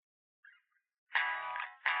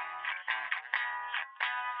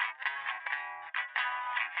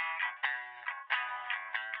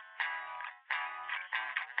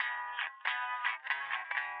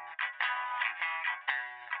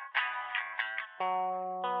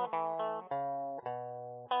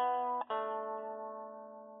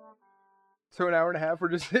So an hour and a half, we're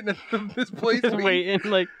just sitting at this place Just waiting,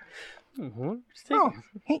 like,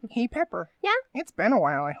 hey, Pepper. Yeah? It's been a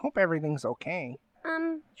while. I hope everything's okay.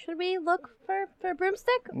 Should we look for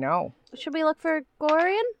Broomstick? No. Should we look for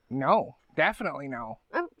Glorian? No. Definitely no.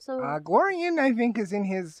 So... Glorian, I think, is in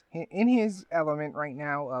his element right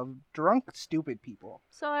now of drunk, stupid people.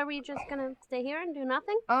 So are we just gonna stay here and do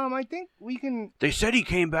nothing? I think we can... They said he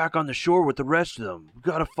came back on the shore with the rest of them. We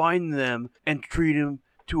gotta find them and treat him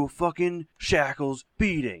to a fucking shackles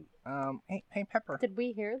beating. Hey, Pepper. Did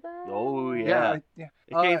we hear that? Oh, yeah. Yeah.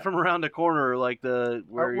 It came from around the corner, like the...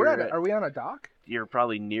 Are we on a dock? You're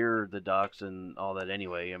probably near the docks and all that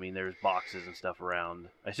anyway. I mean, there's boxes and stuff around.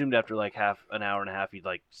 I assumed after like an hour and a half, you'd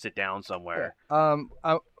like sit down somewhere.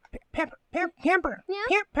 Yeah. Pepper.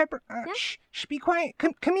 Yeah? Pepper. Yeah? Shh, be quiet.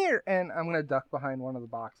 Come here. And I'm gonna duck behind one of the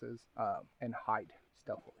boxes, and hide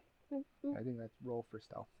stealthily. I think that's roll for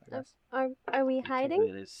stealth, I guess. Are we hiding?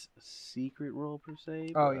 It is a secret roll per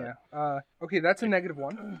se. Oh, but- yeah. Okay, that's a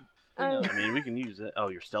 -1. I mean, we can use it. Oh,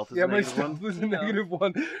 your stealth is Yeah, a my -1? stealth is a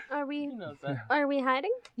 -1. Are we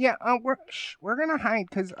hiding? Yeah, we're gonna hide,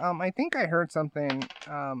 because, I think I heard something,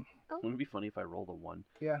 Wouldn't it be funny if I rolled a 1?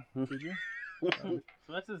 Yeah, did you? So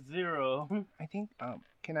that's a 0. I think,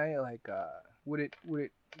 can I, like, would it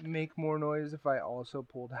make more noise if I also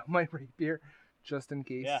pulled out my rapier, just in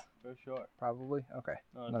case? Yeah, for sure. Probably? Okay.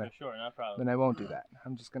 No, Then for sure, not probably. Then I won't do that.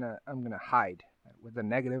 I'm gonna hide with a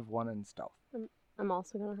 -1 in stealth. I'm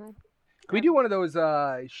also gonna hide. Can we do one of those,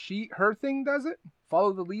 her thing does it?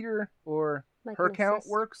 Follow the leader, or Like her an count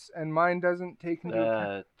assist. works and mine doesn't take into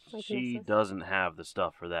account? Like She an assist. doesn't have the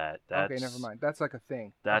stuff for that. That's, Okay, never mind. That's like a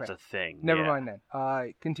thing. That's Okay. a thing. Never yeah. mind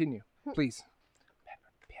then. Continue, please.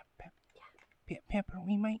 Pepper,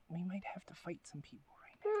 we might have to fight some people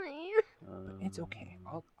right now. But it's okay.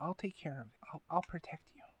 I'll take care of it. I'll protect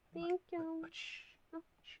you. Thank you. But shh.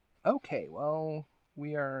 Okay, well,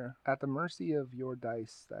 we are at the mercy of your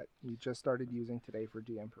dice that you just started using today for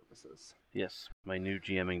GM purposes. Yes, my new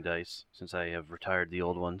GMing dice, since I have retired the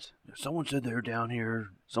old ones. Someone said they were down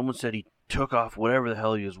here. Someone said he took off whatever the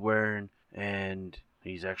hell he was wearing, and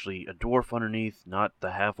he's actually a dwarf underneath, not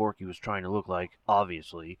the half-orc he was trying to look like,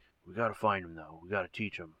 obviously. We gotta find him, though. We gotta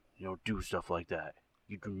teach him. You don't do stuff like that.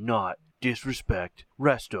 You do not disrespect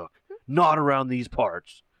Restook. Not around these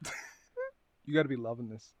parts. You gotta be loving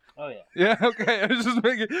this. Oh, yeah. Yeah, okay, I was just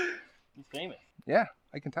making... He's famous. Yeah,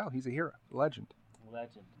 I can tell. He's a hero. A legend.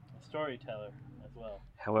 Legend. A storyteller as well.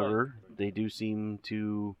 However, they do seem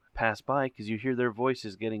to pass by because you hear their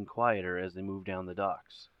voices getting quieter as they move down the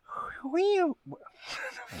docks. Wheel.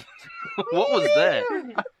 What was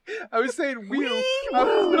that? I was saying wheel. I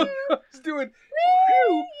was doing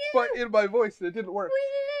whew, but in my voice it didn't work.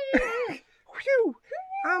 Whew.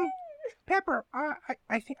 Pepper.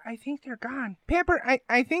 I think they're gone. Pepper.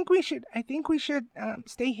 I think we should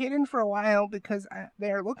stay hidden for a while because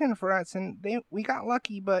they're looking for us and we got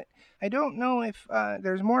lucky, but I don't know if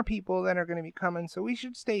there's more people that are going to be coming, so we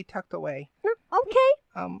should stay tucked away. Okay.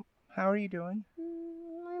 How are you doing?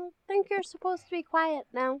 I think you're supposed to be quiet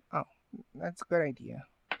now. Oh, that's a good idea.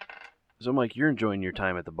 So, Mike, you're enjoying your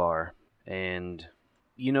time at the bar, and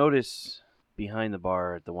you notice behind the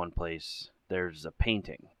bar at the one place, there's a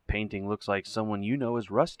painting. Painting looks like someone you know is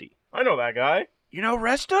Rusty. I know that guy. You know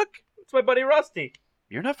Restook? It's my buddy Rusty.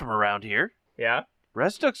 You're not from around here. Yeah?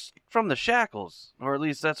 Restook's from the Shackles, or at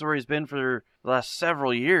least that's where he's been for the last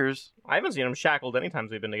several years. I haven't seen him shackled any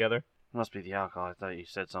times we've been together. Must be the alcohol. I thought you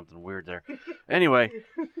said something weird there. Anyway,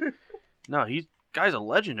 no, guy's a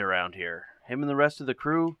legend around here. Him and the rest of the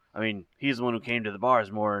crew, I mean, he's the one who came to the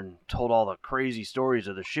bars more and told all the crazy stories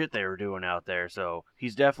of the shit they were doing out there, so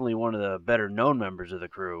he's definitely one of the better known members of the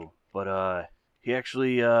crew. But he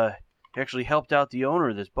actually helped out the owner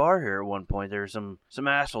of this bar here at one point. There were some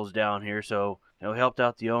assholes down here, so he helped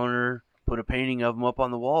out the owner, put a painting of him up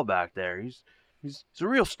on the wall back there. He's a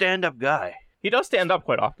real stand-up guy. He does stand up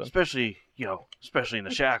quite often. Especially in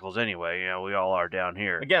the Shackles anyway. We all are down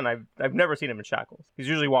here. Again, I've never seen him in shackles. He's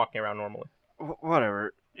usually walking around normally.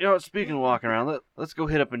 Whatever. Speaking of walking around, let's go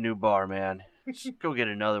hit up a new bar, man. Let's go get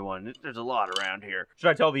another one. There's a lot around here.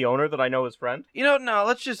 Should I tell the owner that I know his friend? No,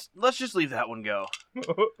 let's just leave that one go.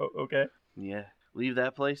 Okay. Yeah, leave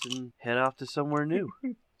that place and head off to somewhere new.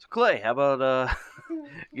 So Clay, how about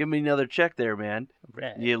give me another check there, man?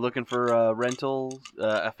 Right. You looking for a rental,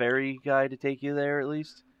 a ferry guy to take you there at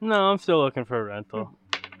least? No, I'm still looking for a rental.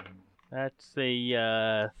 That's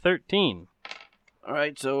a 13. All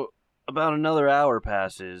right, so about another hour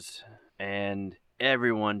passes, and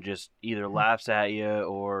everyone just either laughs at you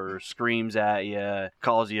or screams at you,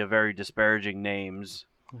 calls you very disparaging names.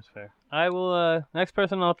 That's fair. I will, next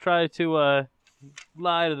person I'll try to,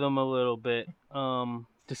 lie to them a little bit.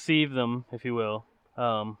 Deceive them, if you will.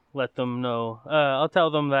 Let them know. I'll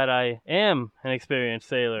tell them that I am an experienced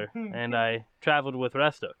sailor and I traveled with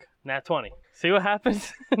Restook. Nat 20. See what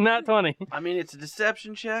happens? Nat 20. I mean, it's a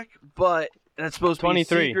deception check, but that's supposed to be a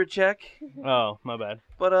 23. secret check. Oh, my bad.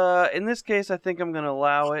 But in this case, I think I'm going to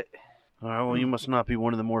allow it. All right, well, you must not be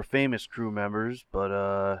one of the more famous crew members, but,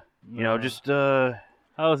 you know, just, I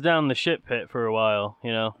was down in the shit pit for a while,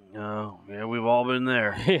 you know. no, yeah, we've all been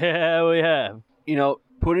there. Yeah, we have. You know,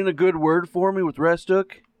 put in a good word for me with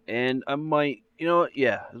Restook, and I might, you know,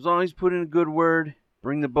 yeah, as long as you put in a good word,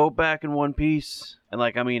 bring the boat back in one piece, and,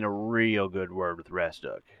 like, I mean a real good word with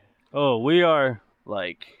Restook. Oh, we are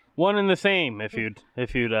Like, one and the same, if you'd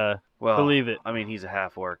well, believe it. I mean, he's a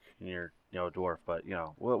half-orc, and you're, you know, a dwarf, but, you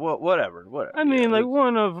know, whatever. I mean, yeah, like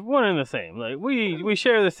one and the same. Like we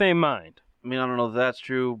share the same mind. I mean, I don't know if that's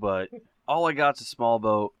true, but all I got's a small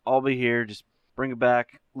boat. I'll be here. Just bring it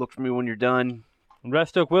back. Look for me when you're done.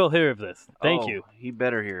 Restook will hear of this. Thank Oh, you. He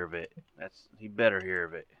better hear of it. He better hear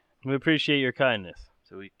of it. We appreciate your kindness.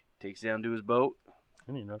 So he takes down to his boat.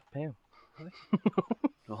 I didn't know to pay him.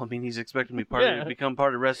 Well, I mean, he's expecting to be become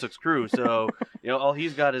part of Restook's crew. So, you know, all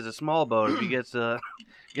he's got is a small boat. If he gets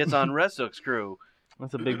on Restook's crew,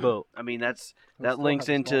 That's a big boat. I mean, that links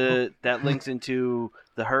into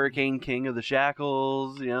the Hurricane King of the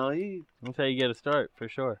Shackles. You know, That's how you get a start, for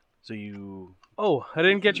sure. so you. Oh, I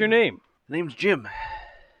didn't get your name. The name's Jim.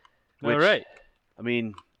 All right. I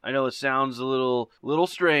mean, I know it sounds a little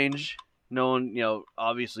strange, knowing, you know,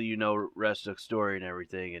 obviously you know Restook's story and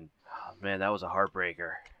everything, and oh, man, that was a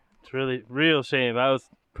heartbreaker. It's really real shame. I was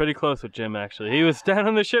pretty close with Jim, actually. He was down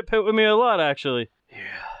in the ship pit with me a lot, actually. Yeah,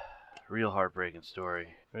 real heartbreaking story.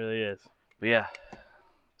 Really is. But yeah,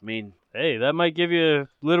 I mean, Hey, that might give you a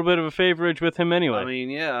little bit of a favorage with him anyway.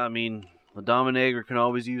 I mean, the Dominator can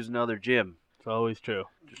always use another Jim. It's always true.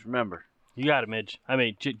 Just remember. You got it, Midge. I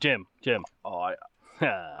mean, Jim. Oh,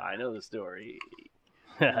 I know the story.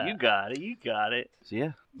 You got it. So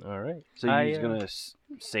yeah. All right. So you're gonna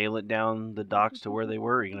sail it down the docks to where they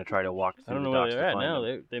were? Or are you gonna try to walk through I don't the know where docks they're to at find now.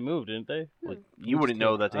 them? They moved, didn't they? Well, you wouldn't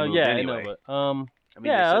know that they moved yeah, anyway. I know, but I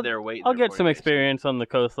mean, yeah, they I'll- said they were waiting. I'll there get for some you, experience on the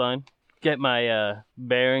coastline. Get my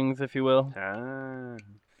bearings, if you will.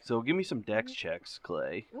 So give me some dex checks,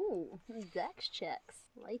 Clay. Ooh, dex checks.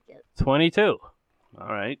 Like it. 22. All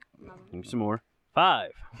right. Give me some more.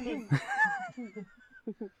 5.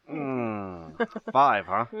 5,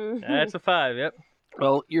 huh? That's a 5. Yep.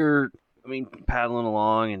 Well, you're, paddling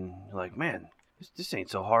along, and you're like, man, this ain't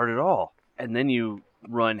so hard at all. And then you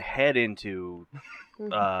run head into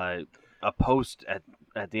a post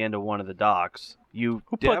at the end of one of the docks. Who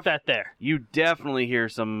put that there? You definitely hear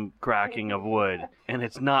some cracking of wood, and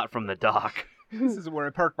it's not from the dock. This is where I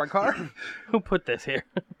park my car. Who put this here?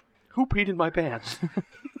 Who peed in my pants?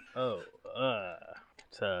 Oh,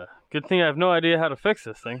 it's a good thing I have no idea how to fix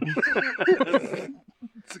this thing.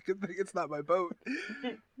 It's a good thing it's not my boat.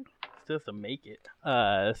 It's just to make it.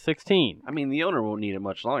 16. The owner won't need it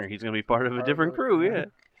much longer. He's going to be part of a different crew, yeah.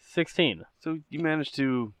 16. So you managed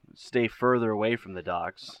to stay further away from the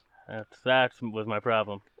docks. That was my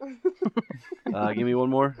problem. Give me one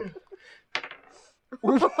more.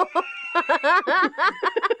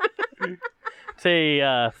 Say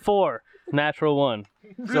 4. Natural 1.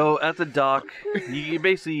 So at the dock, you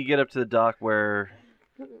basically get up to the dock where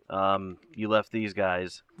you left these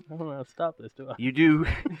guys. I don't know how to stop this, do I? You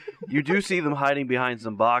do see them hiding behind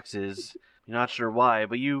some boxes. You're not sure why,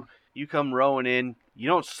 but you come rowing in. You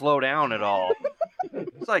don't slow down at all.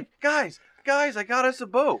 It's like, guys, I got us a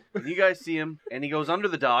boat. And you guys see him, and he goes under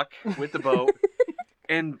the dock with the boat,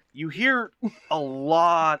 and you hear a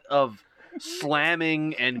lot of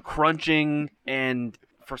slamming and crunching, and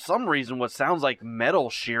for some reason, what sounds like metal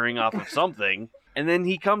shearing off of something. And then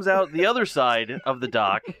he comes out the other side of the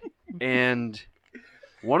dock, and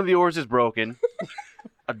one of the oars is broken.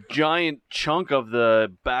 A giant chunk of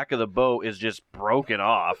the back of the boat is just broken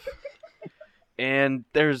off. And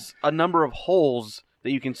there's a number of holes that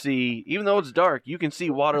you can see. Even though it's dark, you can see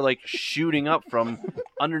water like shooting up from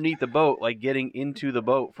underneath the boat, like getting into the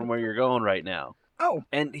boat from where you're going right now. Oh.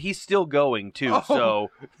 And he's still going too, Oh.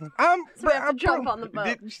 so So we have to jump on the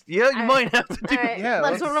boat. yeah, you might have to do All right, Yeah,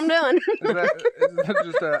 that's what let's- I'm doing. Is that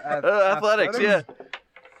just athletics, yeah.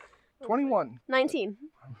 21. 19.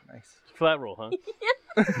 Nice. Flat roll, huh?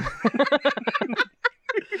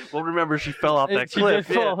 Well, remember, she fell off that She cliff.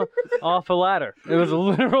 did fall off a ladder. It was a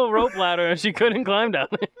literal rope ladder, and she couldn't climb down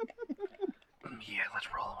it. Yeah, let's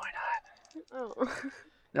roll. Why not? Oh.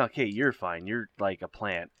 Okay, you're fine. You're like a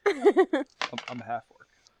plant. I'm half orc.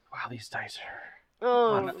 Wow, these dice are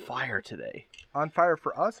Oh. on fire today. On fire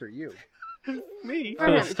for us or you? Me. For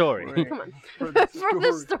the him. story. Right. Come on. For the For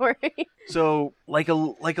the story. story. So, like a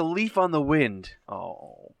leaf on the wind.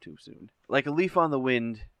 Oh, too soon. Like a leaf on the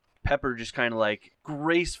wind, Pepper just kind of like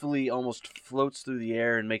gracefully almost floats through the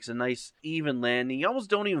air and makes a nice even landing. You almost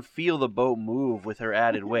don't even feel the boat move with her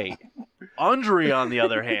added weight. Andre, on the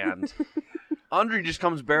other hand, Andre just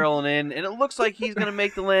comes barreling in, and it looks like he's going to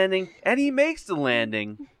make the landing, and he makes the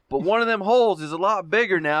landing. But one of them holes is a lot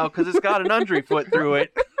bigger now because it's got an Andre foot through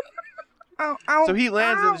it. Ow, ow, So he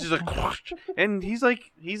lands ow. and it's just like, whoosh, and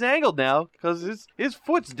he's angled now because his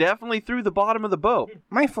foot's definitely through the bottom of the boat.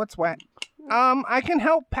 My foot's wet. I can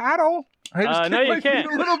help paddle. I just No, kicked you my feet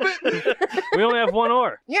can't. a little bit. We only have one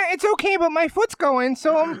oar. Yeah, it's okay, but my foot's going,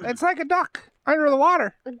 so it's like a duck under the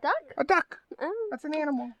water. A duck? A duck. Oh. That's an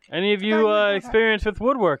animal. Any of you experience with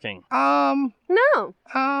woodworking? No.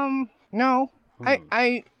 No. Hmm.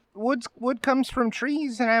 I wood comes from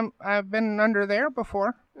trees, and I've been under there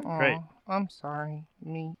before. Great. I'm sorry,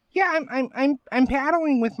 me. Yeah, I'm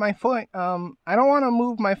paddling with my foot. I don't want to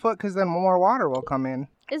move my foot because then more water will come in.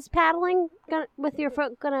 Is paddling with your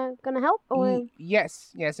foot gonna help? Or...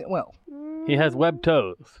 Yes, it will. He has webbed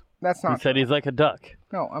toes. That's He not. said he's like a duck.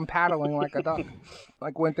 No, I'm paddling like a duck,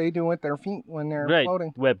 like what they do with their feet when they're Right,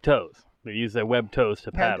 floating. webbed toes. They use their webbed toes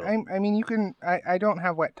to Yeah, paddle. I mean, you can. I don't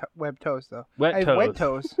have webbed toes though. Wet I have toes, wet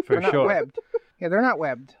toes. for They're not sure. webbed. Yeah, they're not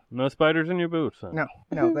webbed. No spiders in your boots. Huh?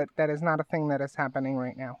 No, that is not a thing that is happening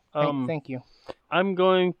right now. Thank you. I'm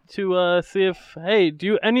going to see if. Hey,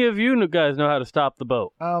 do any of you guys know how to stop the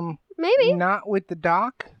boat? Maybe. Not with the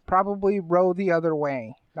dock. Probably row the other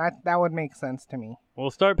way. That would make sense to me. We'll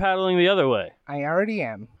start paddling the other way. I already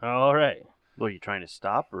am. All right. Well, you trying to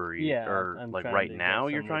stop, or I'm like trying right to now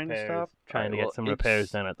get you're some trying to repairs. stop? Trying to Alright, get some well, repairs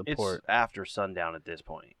it's- done at the It's port. after sundown at this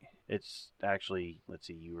point. It's actually, let's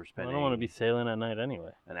see, you were I spending don't want to be sailing at night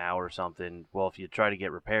anyway. an hour or something. Well, if you try to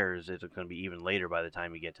get repairs, it's going to be even later by the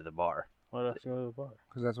time you get to the bar. Why else you go to the bar?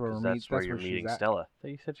 Because that's where 'Cause we're that's where you're she's meeting at. Stella. So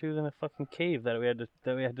you said she was in a fucking cave that we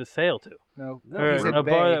had to sail to. No, Or he said a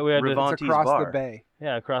bay. bar that we had to. Revon- It's Monty's across bar. the bay.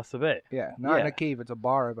 Yeah, across the bay. Yeah, not in Yeah. a cave. It's a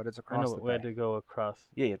bar, but it's I across know, the but we had bay. to go across.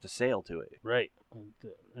 Yeah, you have to sail to it. Right.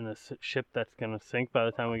 In a ship that's gonna sink by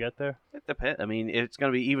the time we get there. It depends. I mean, it's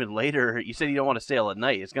going to be even later. You said you don't want to sail at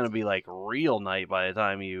night. It's going to be like real night by the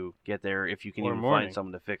time you get there, if you can Or even morning. find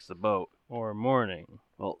someone to fix the boat. Or morning.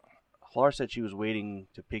 Well, Hlar said she was waiting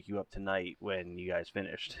to pick you up tonight when you guys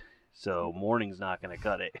finished. So morning's not going to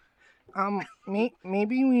cut it.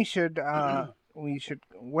 Maybe we should.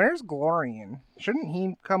 Where's Glorian? Shouldn't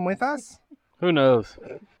he come with us? Who knows?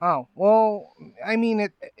 Oh, well, I mean,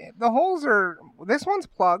 the holes are. This one's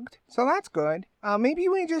plugged, so that's good. Maybe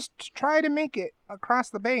we just try to make it across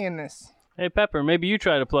the bay in this. Hey Pepper, maybe you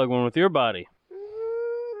try to plug one with your body.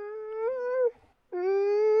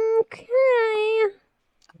 Okay.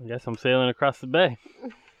 I guess I'm sailing across the bay.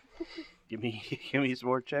 Give me some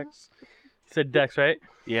more checks. You said Dex, right?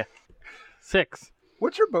 Yeah. 6.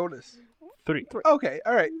 What's your bonus? 3. Okay,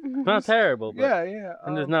 all right. Not terrible, but Yeah.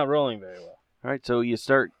 I'm just not rolling very well. All right, so you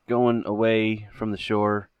start going away from the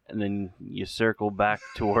shore, and then you circle back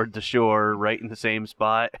toward the shore, right in the same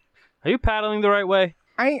spot. Are you paddling the right way?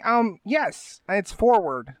 Yes, it's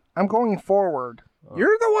forward. I'm going forward. Oh.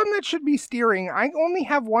 You're the one that should be steering. I only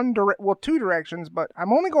have two directions, but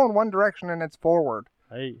I'm only going one direction, and it's forward.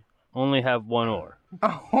 I only have one oar.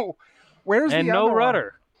 Oh, where's And the no other one?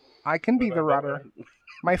 rudder. I can be the rudder.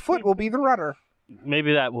 My foot will be the rudder.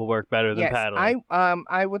 Maybe that will work better than Yes, paddling.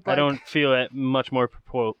 I would like. I don't feel it much more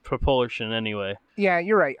propulsion anyway. Yeah,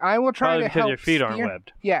 you're right. I will try Probably to because help your feet aren't steer.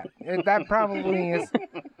 webbed. Yeah, that probably is.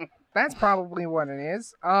 That's probably what it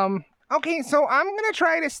is. Okay, so I'm gonna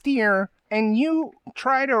try to steer, and you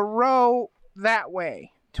try to row that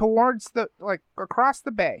way towards across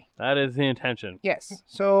the bay. That is the intention. Yes.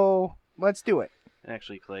 So let's do it.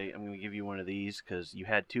 Actually, Clay, I'm going to give you one of these because you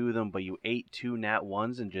had 2 of them, but you ate 2 nat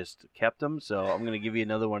 1s and just kept them. So I'm going to give you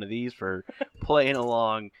another one of these for playing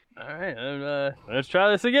along. All right, let's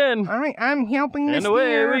try this again. All right, I'm helping this And away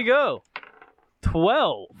steer. we go.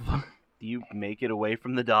 12. Do you make it away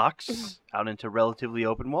from the docks out into relatively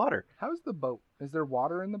open water? How's the boat? Is there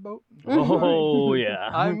water in the boat? Oh, yeah.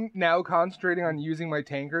 I'm now concentrating on using my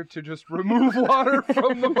tanker to just remove water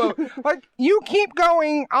from the boat. Like, you keep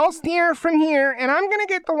going, I'll steer from here, and I'm gonna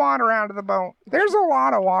get the water out of the boat. There's a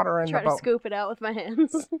lot of water in Try the to boat. scoop it out with my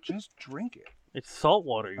hands. Just drink it. It's salt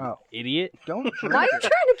water, you Oh. idiot. Don't drink Why are you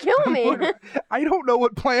it. trying to kill me? I don't know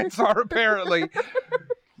what plants are, apparently.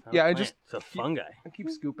 Yeah, I Plant. just- It's a fungi. I keep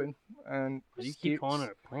scooping. and Why do you keep calling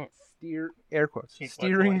it a plant? air quotes, Keep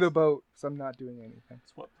steering the twice. boat. So I'm not doing anything.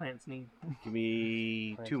 That's what plants need. Give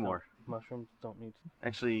me Plants 2 don't- more. Mushrooms don't need.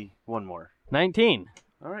 Actually, 1 more. 19.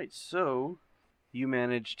 All right, so you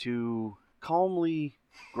manage to calmly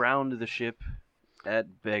ground the ship at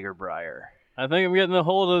Beggarbriar. I think I'm getting a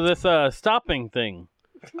hold of this stopping thing.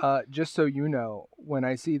 Just so you know, when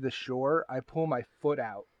I see the shore, I pull my foot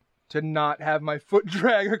out to not have my foot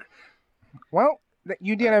drag. Well,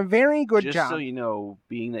 you did a very good Just job. so you know,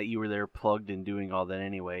 being that you were there plugged and doing all that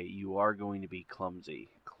anyway, you are going to be clumsy.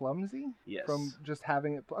 Clumsy Yes. from just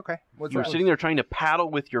having it. Okay, what's You were that? sitting there trying to paddle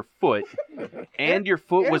with your foot, and your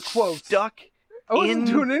foot air was quotes. stuck. I wasn't in-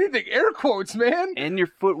 doing anything. Air quotes, man. And your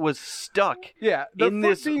foot was stuck Yeah, the in foot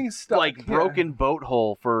this being stuck. like yeah. broken boat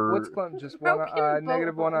hole for What's clumsy? Just one Broken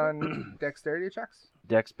negative boat one hole. on dexterity checks.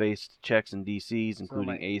 dex-based checks and DCs, including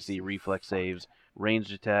my AC, AC, reflex fuck. saves,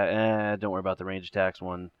 ranged attack. Don't worry about the ranged attacks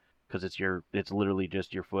one, because it's literally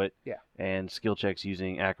just your foot. Yeah. And skill checks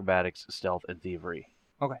using acrobatics, stealth, and thievery.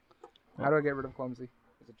 How do I get rid of clumsy?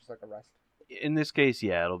 Is it just like a rest? In this case,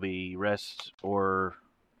 yeah, it'll be rest or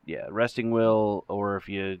resting will, or if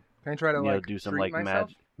you Can I try to like do some treat like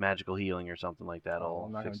myself? magical healing or something like that. Oh, I'll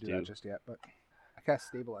I'm not gonna fix do too. that just yet, but I cast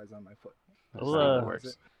stabilize on my foot. I'll, Stabilize works.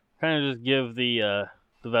 it. kind of just give the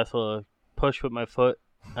vessel a push with my foot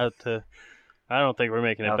out to. I don't think we're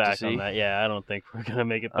making it Out to back sea? on that. Yeah, I don't think we're gonna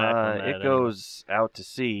make it back on that. It goes out to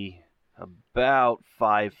sea about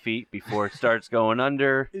 5 feet before it starts going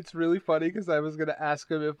under, It's really funny because I was gonna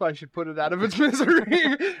ask him if I should put it out of its misery.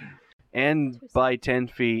 and by 10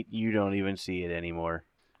 feet, you don't even see it anymore.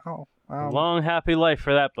 Oh, Long happy life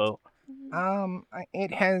for that boat.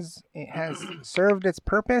 it has served its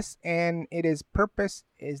purpose, and its purpose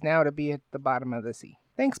is now to be at the bottom of the sea.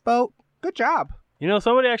 Thanks, boat. Good job. You know,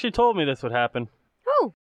 somebody actually told me this would happen.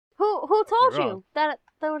 Who? Who told You're you wrong. that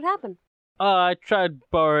would happen? I tried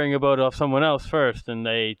borrowing a boat off someone else first, and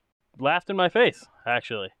they laughed in my face.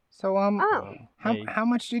 Actually, So Oh. how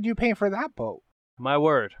much did you pay for that boat? my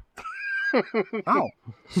word. Oh,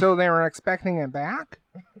 so they were expecting it back?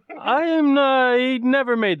 I am. He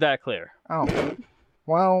never made that clear. Oh,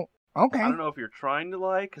 well, okay. I don't know if you're trying to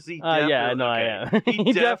lie, because he Yeah, definitely... no, I okay. am.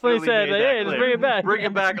 He definitely said, made that "Hey, just clear. bring it back." Bring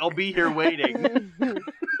it back. I'll be here waiting.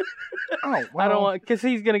 Oh, well, I don't want, because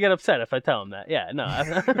he's gonna get upset if I tell him that. Yeah, no. I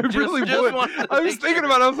Just- really just would. wanted to I was make thinking sure.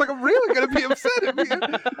 about it. I was like, I'm really gonna be upset if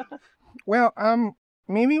he... Well,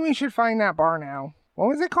 maybe we should find that bar now. What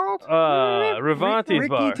was it called? Ravanti's Ricky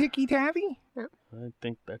bar. Tikki Tavi? I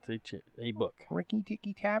think that's a book Ricky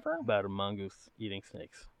Tikki Tavern? about a mongoose eating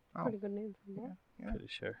snakes. Oh, Pretty good name for that. Pretty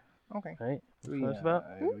sure. okay. Right? Do we, That's about.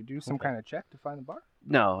 we do some kind of check to find the bar?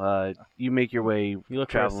 No, you make your way You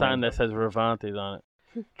look for a traveling. sign that says Ravanti's on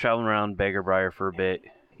it. traveling around Beggarbriar for a bit.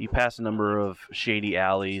 You pass a number of shady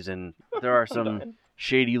alleys, and there are some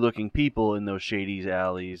shady-looking people in those shady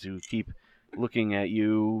alleys who keep looking at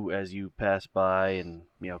you as you pass by, and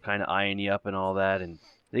kind of eyeing you up and all that. And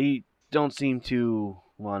they don't seem to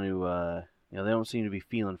want to, they don't seem to be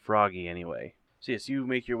feeling froggy anyway. So yes, you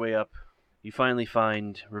make your way up. You finally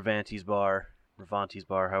find Ravanti's bar,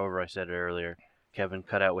 however I said it earlier. Kevin,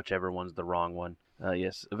 cut out whichever one's the wrong one.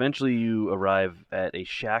 Yes, eventually you arrive at a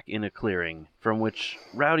shack in a clearing, from which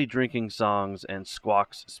rowdy drinking songs and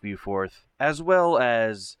squawks spew forth, as well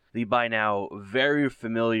as the by now very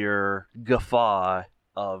familiar guffaw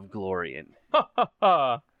of Glorian. Ha ha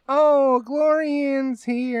ha! Oh, Glorian's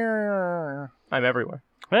here. I'm everywhere.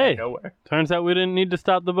 Hey, Nowhere. turns out we didn't need to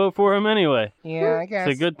stop the boat for him anyway. Yeah, I guess.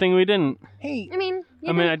 It's a good thing we didn't. Hey, I mean,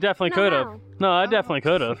 I definitely know could have. how. No, I definitely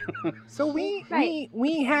could have. so we Right.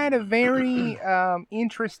 we had a very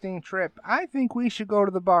interesting trip. I think we should go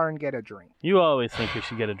to the bar and get a drink. You always think we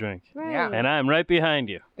should get a drink. Right. Yeah. And I'm right behind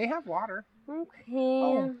you. They have water. Okay.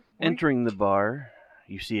 Oh. Entering the bar,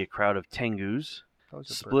 you see a crowd of Tengus,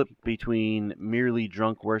 Those are split burpy. between merely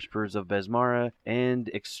drunk worshippers of Besmara and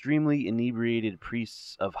extremely inebriated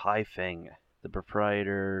priests of Hai Feng. The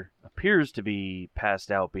proprietor appears to be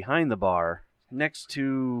passed out behind the bar, next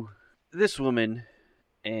to this woman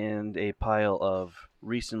and a pile of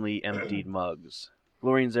recently emptied mugs.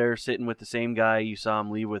 Glorian's there sitting with the same guy you saw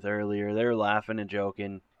him leave with earlier. They're laughing and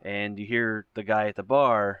joking, and you hear the guy at the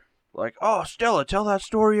bar like, "Oh, Stella, tell that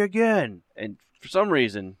story again." And for some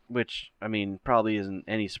reason, which, probably isn't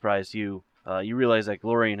any surprise to you, you realize that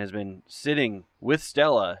Glorian has been sitting with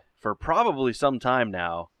Stella for probably some time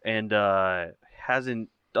now, and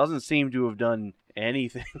doesn't seem to have done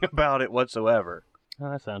anything about it whatsoever. Oh,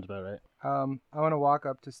 that sounds about right. I want to walk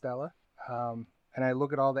up to Stella, and I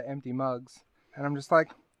look at all the empty mugs, and I'm just like,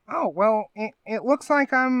 Oh, well, it looks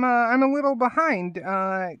like I'm a little behind.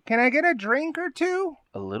 Can I get a drink or two?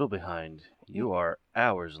 A little behind. You are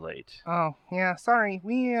hours late. Oh, yeah, sorry.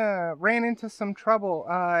 We ran into some trouble.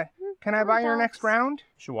 Can I buy your next round?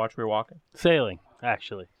 Should watch where you're walking. Sailing,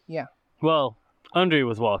 actually. Yeah. Well, Andre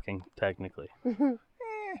was walking, technically.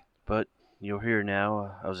 But you're here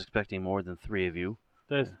now. I was expecting more than 3 of you.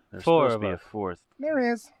 There's There's 4 supposed of to be us. a 4th.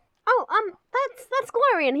 There is. Oh, that's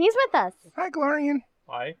Glorian. He's with us. Hi, Glorian.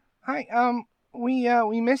 Why? Hi,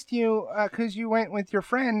 we missed you, 'cause you went with your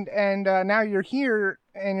friend, and, now you're here,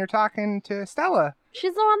 and you're talking to Stella.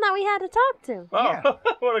 She's the one that we had to talk to. Oh,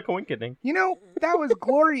 Yeah. what a coincidence. You know, that was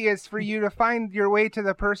glorious for you to find your way to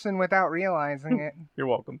the person without realizing it. You're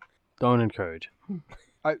welcome. Don't encourage.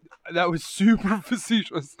 That was super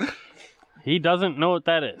facetious. He doesn't know what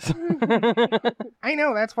that is. I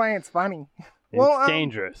know, that's why it's funny. It's Well,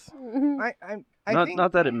 dangerous. I think...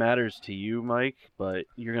 Not that it matters to you, Mike, but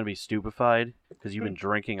you're gonna be stupefied because you've been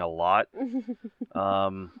drinking a lot.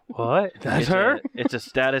 What? That's It's her? It's a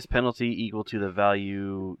status penalty equal to the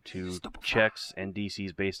value to checks and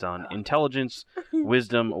DCs based on intelligence,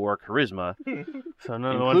 wisdom, or charisma, So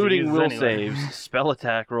none of the ones he including uses will anyway. saves, spell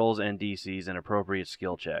attack rolls, and DCs, and appropriate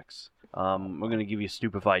skill checks. We're gonna give you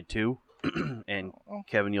stupefied 2, and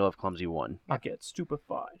Kevin, you'll have clumsy 1. I get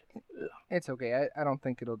stupefied. It's okay. I don't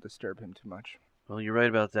think it'll disturb him too much. Well, you're right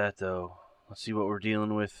about that, though. Let's see what we're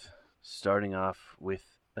dealing with. Starting off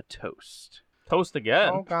with a toast. Toast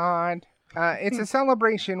again. Oh, God. It's a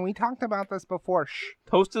celebration. We talked about this before. Shh.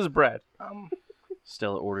 Toast is bread.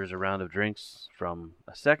 Stella orders a round of drinks from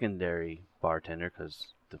a secondary bartender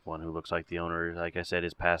because the one who looks like the owner, like I said,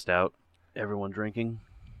 is passed out. Everyone drinking?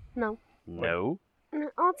 No. No.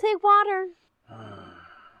 I'll take water.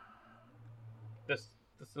 This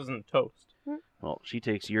isn't toast. Well, she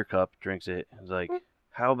takes your cup, drinks it, and is like,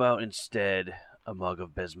 how about instead a mug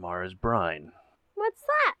of Besmara's brine? What's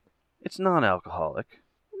that? It's non-alcoholic.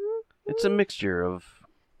 It's a mixture of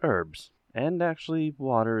herbs and actually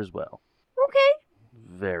water as well. Okay.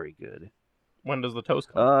 Very good. When does the toast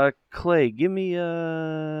come? Clay, give me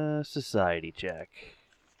a society check.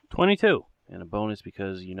 22. And a bonus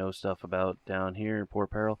because you know stuff about down here in Port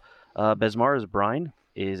Peril. Besmara's brine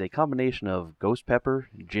is a combination of ghost pepper,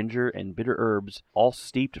 ginger, and bitter herbs, all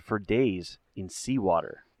steeped for days in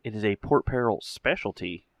seawater. It is a Port Peril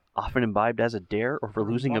specialty, often imbibed as a dare or for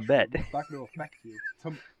losing a bet. It's not going to affect you.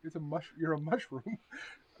 You're a mushroom.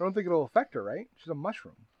 I don't think it'll affect her, right? She's a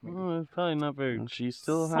mushroom. maybe. It's probably not very And she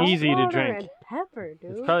still has... Salt Easy to water drink. and pepper,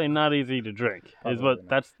 dude. It's probably not easy to drink. Probably Is what not.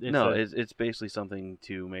 that's It's basically something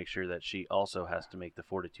to make sure that she also has to make the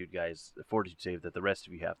fortitude save that the rest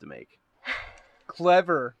of you have to make.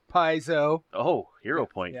 Clever, Paizo. Oh, hero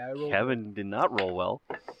point. Yeah, I rolled Kevin did not roll well.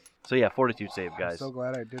 So yeah, fortitude save, I'm guys. so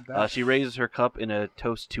glad I did that. She raises her cup in a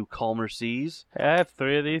toast to calmer seas. I have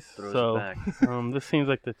 3 of these, Throws so it back. this seems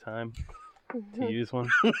like the time to use one.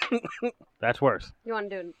 That's worse. You want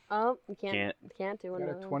to do it? Oh, you can't. Can't. You can't do Got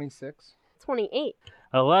it. a 26. 28.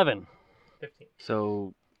 11. 15.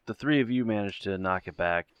 So the 3 of you manage to knock it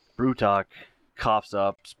back. Brutok coughs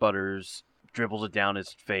up, sputters, dribbles it down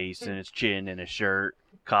his face and his chin and his shirt,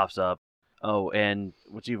 coughs up. Oh, and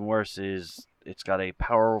what's even worse is it's got a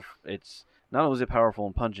powerful. It's not only is it powerful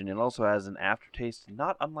and pungent, it also has an aftertaste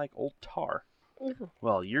not unlike old tar. Ew.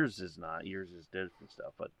 Well, yours is not. Yours is different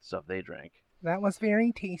stuff, but stuff they drank. That was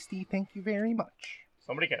very tasty. Thank you very much.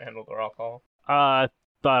 Somebody can handle their alcohol. I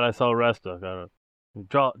thought I saw Restock. I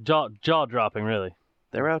don't jaw dropping, really.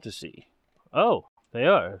 They're out to sea. Oh, they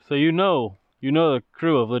are. So you know the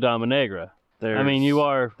crew of La Dama Negra. I mean, you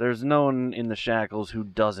are. There's no one in the shackles who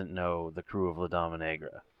doesn't know the crew of La Dama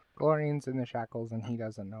Negra. Glorian's in the shackles and he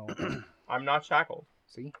doesn't know. I'm not shackled.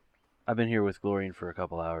 See? I've been here with Glorian for a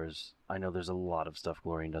couple hours. I know there's a lot of stuff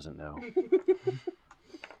Glorian doesn't know.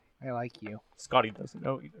 I like you. Scotty doesn't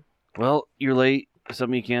know either. Well, you're late.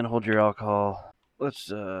 Something you can't hold your alcohol. Let's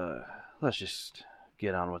just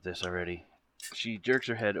get on with this already. She jerks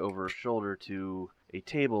her head over her shoulder to a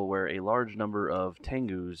table where a large number of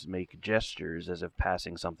Tengus make gestures as if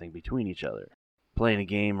passing something between each other. Playing a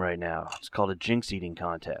game right now. It's called a jinx eating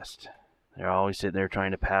contest. They're always sitting there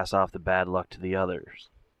trying to pass off the bad luck to the others.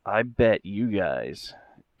 I bet you guys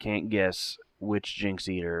can't guess which jinx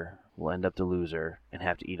eater will end up the loser and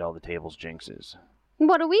have to eat all the table's jinxes.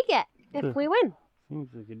 What do we get if we win? Seems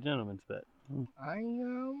like a gentleman's bet.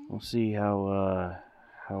 We'll see how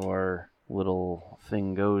our little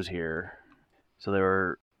thing goes here. So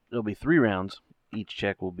there'll be 3 rounds. Each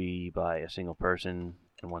check will be by a single person,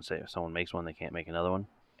 and once someone makes one, they can't make another one.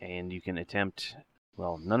 And you can attempt.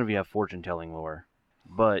 Well, none of you have fortune telling lore,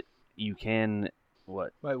 but you can.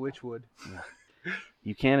 What? By Witchwood.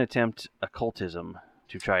 You can attempt occultism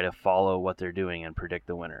to try to follow what they're doing and predict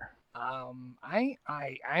the winner. I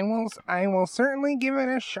will certainly give it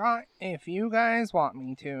a shot if you guys want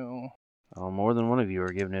me to. Oh, more than one of you are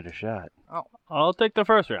giving it a shot. I'll take the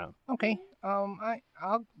first round. Okay.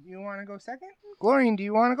 You want to go second? Glorian, do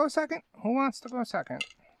you want to go second? Who wants to go second?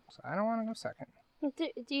 So I don't want to go second.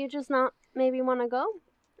 Do you just not maybe want to go?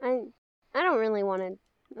 I don't really want to.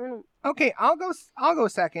 I don't. Okay, I'll go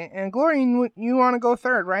second. And Glorian, you want to go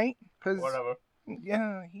third, right? Whatever.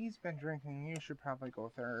 Yeah, he's been drinking. You should probably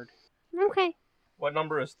go third. Okay. What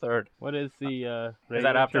number is third? What is the Is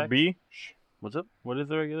regular that after check? B? What's up? What is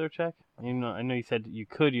the regular check? I know you said you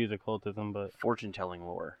could use occultism, but Fortune-telling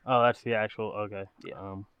lore. oh, that's the actual. Okay.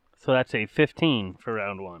 Yeah. So that's a 15 for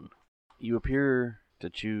round 1. You appear to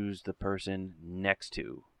choose the person next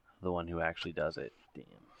to the one who actually does it. Damn.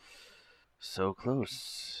 So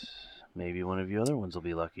close. Maybe one of you other ones will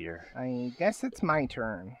be luckier. I guess it's my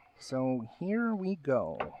turn. So here we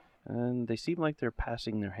go. And they seem like they're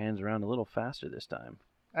passing their hands around a little faster this time.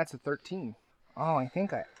 That's a 13. Oh, I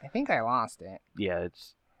think I lost it. Yeah,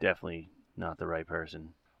 it's definitely not the right person.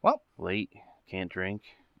 Well, Late, can't drink,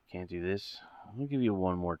 can't do this. I'll give you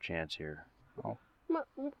one more chance here.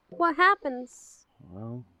 What happens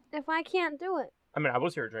Well, if I can't do it? I mean, I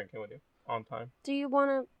was here drinking with you on time. Do you want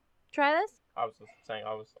to try this? I was just saying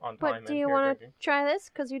I was on time But and do you here want to drinking. try this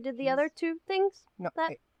because you did the other two things? no,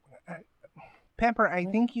 That- Pepper, I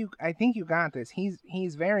think you got this.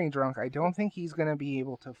 He's very drunk. I don't think he's gonna be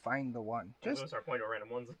able to find the one. I'm gonna start pointing at random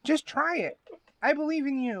ones. Just try it. I believe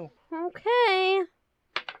in you. Okay.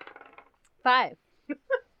 5.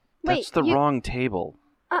 that's the you- wrong table.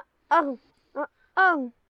 Oh.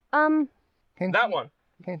 Can That she, one.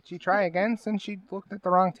 Can she try again since she looked at the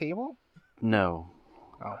wrong table? No.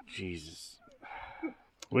 Oh. Jesus.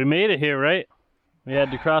 We made it here, right? We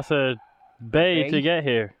had to cross a bay Bay? to get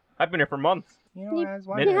here. I've been here for months. You know, You- as You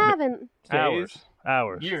one. haven't. Hours. Days.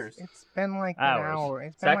 Hours. Years. It's been like an Hours. hour.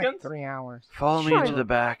 It's been like Seconds? 3 hours. Follow me Sure. into the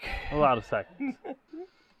back. A lot of seconds.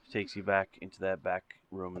 Takes you back into that back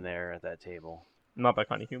room there at that table. I'm not that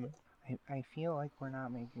kind of human. I feel like we're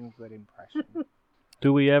not making a good impression.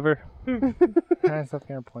 Do we ever? That's a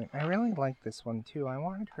fair point. I really like this one too. I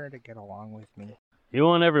wanted her to get along with me. You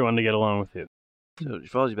want everyone to get along with you. So she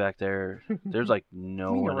follows you back there. There's like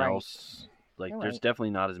no You're one right. else. Like You're there's right. definitely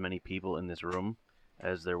not as many people in this room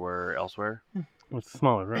as there were elsewhere. It's a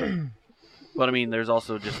smaller room. But I mean, there's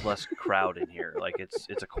also just less crowd in here. Like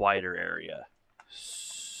it's a quieter area.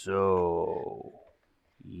 So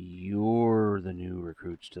you're the new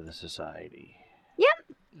recruits to the society.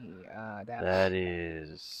 Yeah, That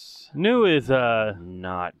is New is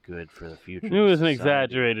not good for the future. of new is an society.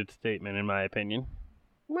 exaggerated statement in my opinion.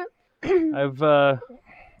 What? I've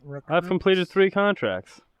completed 3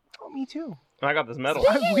 contracts. Oh, me too. And I got this medal.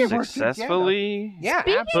 We worked Successfully. together. Yeah,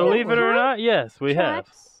 Speaking absolutely. Believe it or not, yes, we have.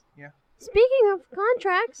 Contracts. Yeah. Speaking of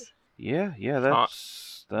contracts, Yeah,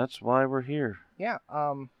 that's why we're here. Yeah.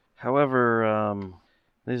 However,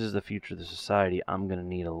 this is the future of the society. I'm gonna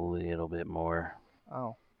need a little bit more.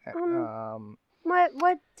 Oh.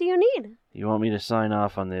 what do you need? You want me to sign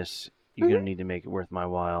off on this? You're gonna need to make it worth my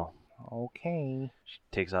while. Okay. She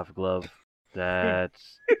takes off a glove.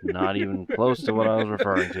 That's not even close to what I was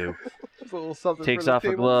referring to. It's a little something Takes off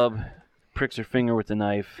a glove, pricks her finger with the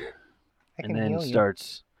knife, I and can then heal you.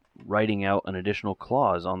 starts writing out an additional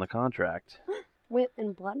clause on the contract. Wit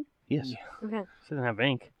and blood? Yes. Okay. She doesn't have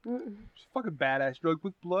ink. Mm-mm. She's fucking badass drug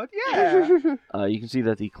with blood. Yeah. You can see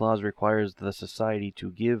that the clause requires the society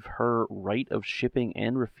to give her right of shipping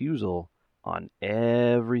and refusal on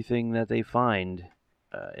everything that they find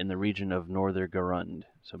in the region of Northern Garund.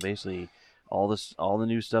 So basically, all the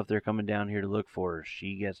new stuff they're coming down here to look for,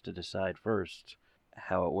 she gets to decide first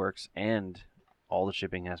how it works, and all the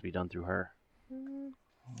shipping has to be done through her.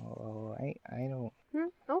 Oh, I don't.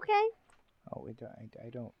 Okay. Oh, I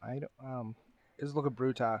don't. Just look at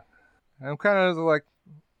Bruta. I'm kind of like,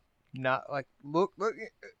 not like look.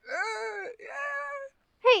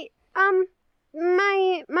 Hey,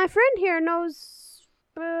 my friend here knows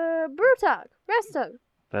Brutog, Restog.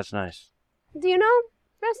 That's nice. Do you know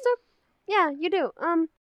Restog? Yeah, you do.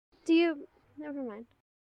 Do you? Never mind.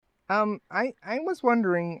 I was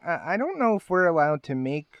wondering. I don't know if we're allowed to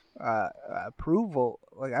make approval.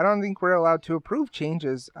 Like, I don't think we're allowed to approve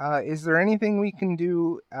changes. Is there anything we can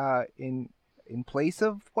do in place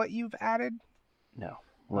of what you've added? No.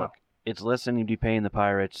 Look, it's less than you'd be paying the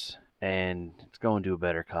pirates, and it's going to a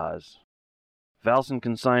better cause. Valson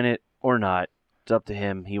can sign it or not. It's up to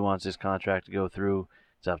him. He wants his contract to go through.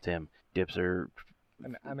 It's up to him.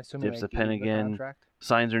 I'm assuming Dips I the pen gave again. contract.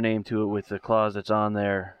 Signs her name to it with the clause that's on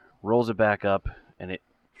there. rolls it back up, and it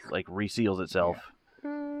like reseals itself.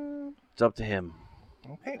 It's up to him.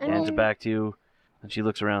 Okay. I Hands mean- it back to you, and she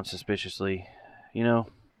looks around suspiciously. You know,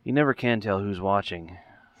 you never can tell who's watching.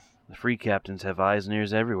 The free captains have eyes and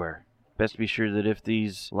ears everywhere. Best be sure that if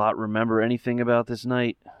these lot remember anything about this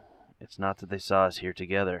night, it's not that they saw us here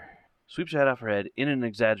together. Sweeps her hat off her head in an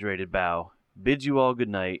exaggerated bow, bids you all good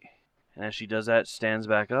night, and as she does that, stands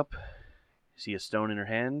back up. You see a stone in her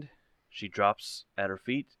hand. She drops at her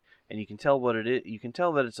feet, and you can tell what it is. You can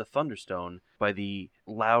tell that it's a thunderstone by the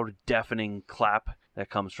loud, deafening clap that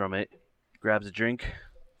comes from it. Grabs a drink,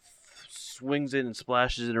 swings it and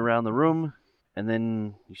splashes it around the room, and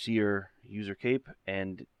then you see her use her cape,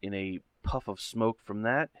 and in a puff of smoke from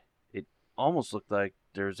that, it almost looked like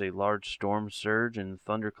there's a large storm surge and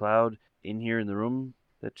thundercloud in here in the room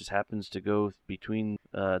that just happens to go between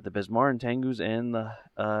the Besmaran Tengus and the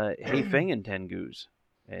Heifengen Tengus.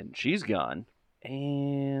 And she's gone.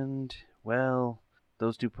 And, well,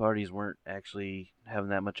 those two parties weren't actually having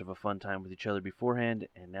that much of a fun time with each other beforehand,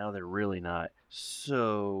 and now they're really not.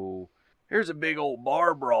 So, here's a big old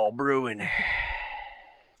bar brawl brewing.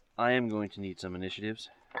 I am going to need some initiatives.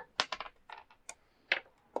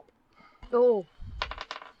 Oh.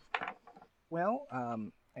 Well,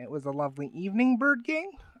 it was a lovely evening, Bird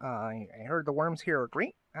Gang. I heard the worms here are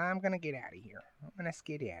great. I'm gonna get out of here. I'm gonna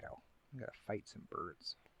skedaddle. I'm gonna fight some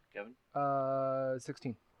birds. Kevin?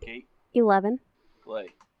 16. Kate? 11. Clay?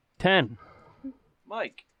 10.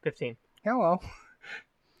 Mike? 15. Hello.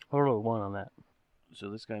 I rolled a 1 on that. So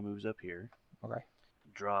this guy moves up here, Okay.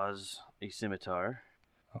 draws a scimitar,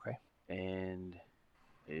 Okay. and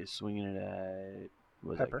is swinging it at,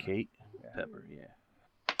 was Pepper. that Kate? Yeah. Pepper,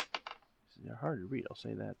 yeah. They're hard to read, I'll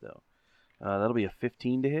say that, though. That'll be a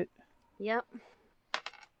 15 to hit. Yep.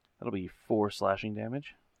 That'll be 4 slashing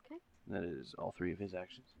damage. Okay. That is all 3 of his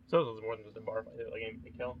actions. So this is more than just a bar fight, like a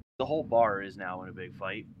big kill. The whole bar is now in a big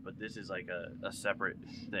fight, but this is like a separate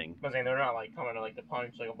thing. I'm saying they're not like coming to like to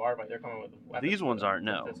punch like a bar fight. They're coming with weapons. These ones aren't,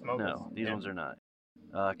 Just no. to smoke No, us. these Yeah. ones are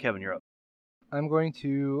not. Kevin, you're up. I'm going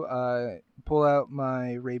to pull out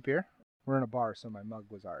my rapier. We're in a bar, so my mug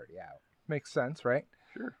was already out. Makes sense, right?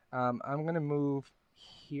 Sure. I'm gonna move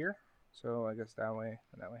here, so I guess that way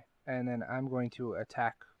and that way, and then I'm going to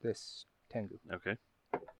attack this Tengu. Okay.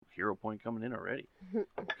 Hero point coming in already.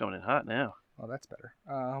 Coming in hot now. Oh, that's better.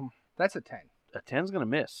 That's a 10. A 10's gonna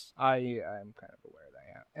miss. I'm kind of aware of that,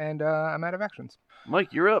 yeah. And I'm out of actions.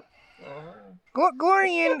 Mike, you're up.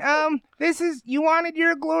 Glorian, this is you wanted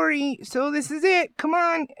your glory, so this is it. Come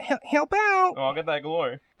on, help out. Oh, I'll get that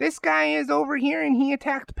glory. This guy is over here, and he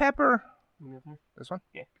attacked Pepper. This one?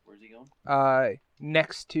 Where's he going?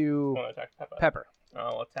 Next to Oh, attack Pepper. Pepper.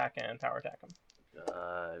 I'll attack and power attack him.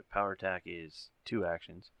 Power attack is 2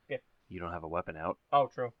 actions. Yeah. You don't have a weapon out. Oh,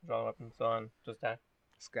 true. Draw the weapon. So on. Just attack.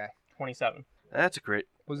 This guy. 27. That's a crit.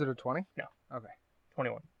 Was it a 20? No. Okay.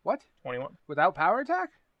 21. What? 21. Without power attack?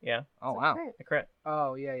 Yeah. Oh wow. Great. A crit.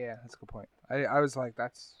 Oh yeah. That's a good point. I was like,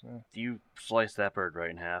 that's You slice that bird right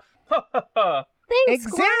in half. Thanks, Glorian.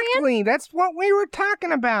 exactly. That's what we were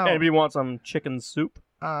talking about. Anybody want some chicken soup?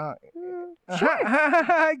 Mm,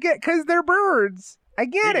 I get because they're birds. I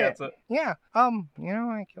get He it. gets it. Yeah.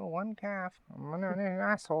 I kill one calf. I'm an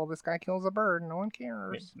asshole. This guy kills a bird. No one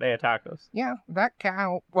cares. They attacked us. Yeah, that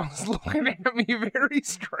cow was looking at me very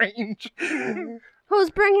strange. Who's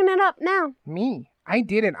bringing it up now? Me. I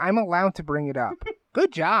did it. I'm allowed to bring it up.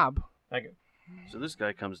 Good job. Thank you. So this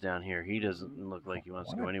guy comes down here. He doesn't look like he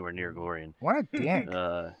wants to go anywhere near Glorian. What a dick.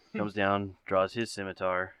 Comes down, draws his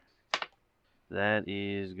scimitar. That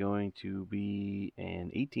is going to be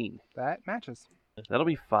an 18. That matches. That'll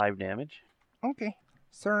be 5 damage. Okay.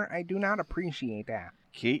 Sir, I do not appreciate that.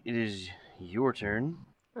 Kate, it is your turn.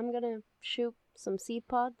 I'm gonna shoot some seed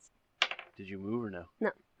pods. Did you move or no?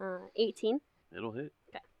 No. 18. It'll hit.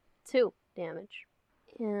 2 damage.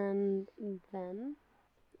 And then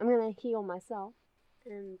I'm gonna heal myself.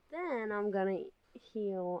 And then I'm gonna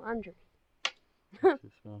heal Andre. So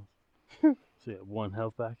you have 1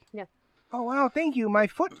 health back. Oh, wow. Thank you. My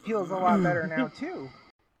foot feels a lot better now, too.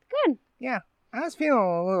 Good. Yeah. I was feeling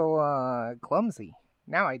a little clumsy.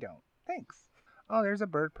 Now I don't. Thanks. Oh, there's a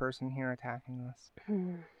bird person here attacking us.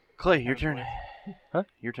 Clay, your turn. Huh?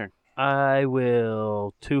 Your turn. I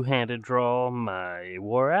will 2-handed draw my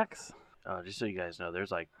war axe. Just so you guys know,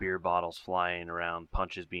 there's like beer bottles flying around,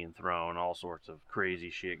 punches being thrown, all sorts of crazy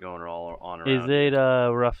shit going all on around. Is it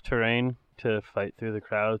rough terrain to fight through the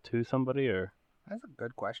crowd to somebody, or? That's a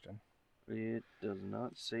good question. It does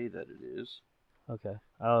not say that it is. Okay.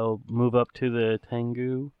 I'll move up to the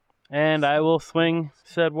Tengu, and I will swing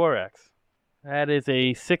said war axe. That is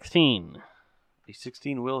a 16. A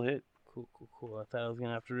 16 will hit. Cool. I thought I was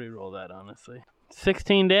gonna have to re-roll that, honestly.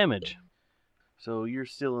 16 damage. So you're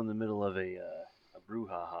still in the middle of a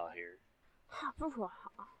brouhaha here.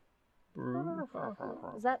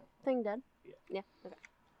 Is that thing dead? Yeah. Yeah. Okay.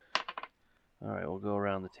 All right, we'll go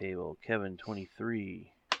around the table. Kevin,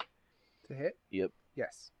 23. To hit? Yep.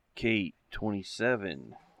 Yes. Kate,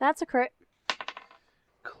 27. That's a crit.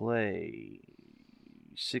 Clay,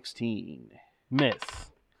 16. Miss.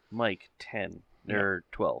 Mike, 10. Yep. Or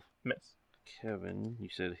 12. Miss. Kevin, you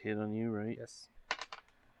said hit on you, right? Yes.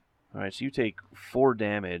 All right, so you take 4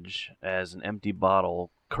 damage as an empty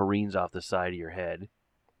bottle careens off the side of your head.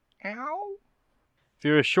 Ow. If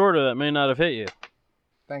you were shorter, that may not have hit you.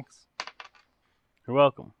 Thanks. You're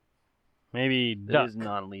welcome. Maybe That duck is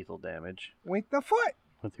non-lethal damage. Wink the foot.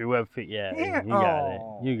 with your web feet. Yeah, Yeah. you got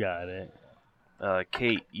Oh. it. You got it.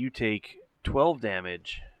 Kate, you take 12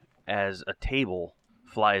 damage as a table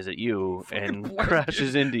flies at you and Fucking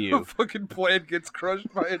crashes into The you. fucking plant gets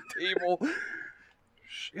crushed by a table.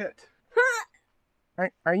 Shit.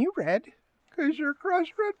 Are you red? Because you're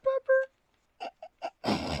crushed red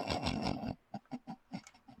pepper?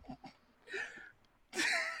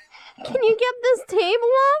 Can you get this table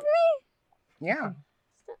off me? Yeah.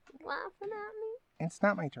 Stop laughing at me. It's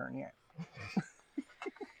not my turn yet.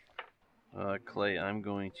 Clay, I'm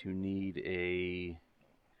going to need a...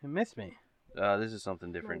 You missed me. this is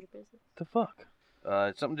something different. Mind your business. The fuck?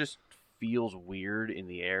 Something just feels weird in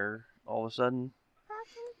the air all of a sudden.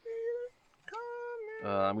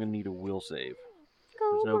 I'm going to need a will save.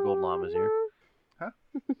 There's no gold llamas here.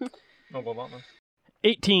 No gold llamas.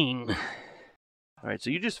 18. All right, so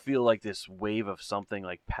you just feel like this wave of something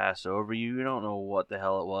like pass over you. You don't know what the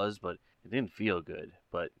hell it was, but it didn't feel good.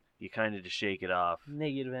 But you kind of just shake it off.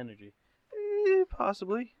 Negative energy.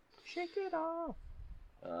 Possibly. Shake it off.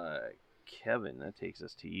 Kevin, that takes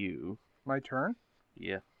us to you. My turn?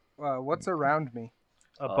 Yeah. What's around me?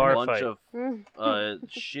 A bar bunch fight. of Mm.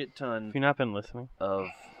 shit ton Have you not been listening? of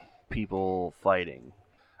people fighting.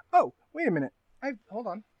 Oh, wait a minute. Hold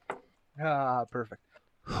on. Ah, perfect.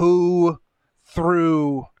 Who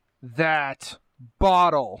threw that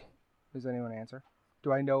bottle? Does anyone answer?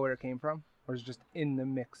 Do I know where it came from? Or is it just in the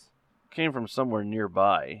mix? Came from somewhere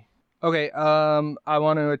nearby. Okay, I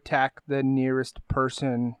want to attack the nearest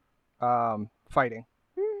person fighting.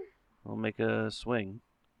 I'll make a swing.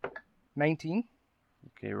 19.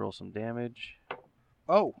 Okay, roll some damage.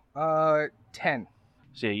 Oh, 10.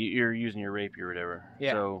 So yeah, you're using your rapier or whatever.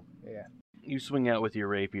 Yeah. So Yeah. you swing out with your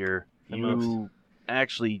rapier. The You most.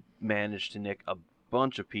 actually manage to nick a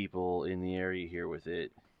bunch of people in the area here with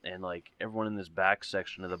it. And like everyone in this back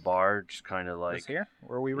section of the bar just kind of like This here?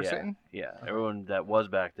 Where we were yeah, sitting? Yeah, everyone that was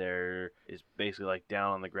back there is basically like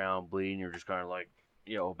down on the ground bleeding. You're just kind of like,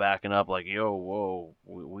 backing up like, whoa,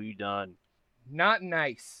 we done. Not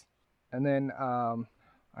nice. And then, I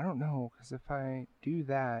don't know, because if I do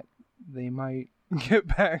that, they might get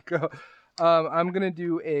back up. I'm going to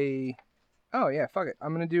do oh yeah, fuck it.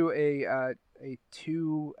 I'm going to do a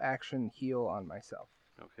 2-action heal on myself.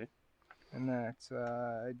 Okay. And that's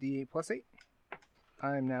D8 plus 8.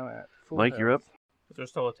 I'm now at full Mike, you're up. health. Is there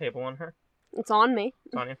still a table on her? It's on me.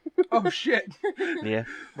 It's on you. Oh shit. Yeah.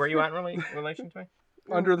 Where are you at in relation to me?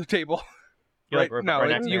 Under the table. You're Right, like, no, right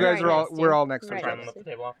next to you me. guys are all, Right next to we're you. all next to Right each Trying other. to lift the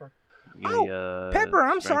table off her. Give Oh, me, Pepper,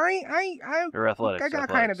 I'm strength. sorry. Or athletics. I got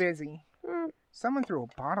kind of athletics. busy. Mm. Someone threw a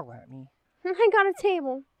bottle at me. I got a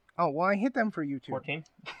table. Oh, well, I hit them for you too. 14.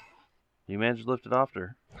 You managed to lift it off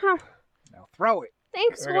her. Huh. Now throw it.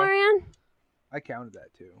 Thanks, There we go. Florian. I counted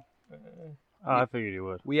that too. Oh, I figured you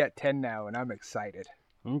would. We at 10 now, and I'm excited.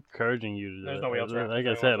 I'm encouraging you to do There's it. nobody else around. Like I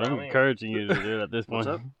There's said, nobody else I'm around me. encouraging you to do it at this point. What's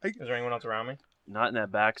up? Is there anyone else around me? Not in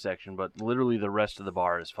that back section, but literally the rest of the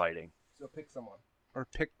bar is fighting. So pick someone. Or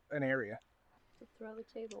pick an area. Throw the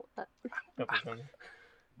table. No, there's none.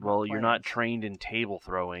 Well, you're not plans. trained in table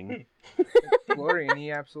throwing, Florian,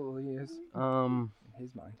 he absolutely is in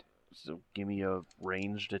his mind. so give me a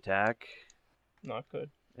ranged attack. Not good.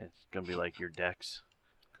 It's gonna be like your dex.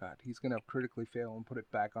 God, he's going to critically fail and put it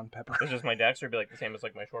back on Pepper. It's just my dex, or be like the same as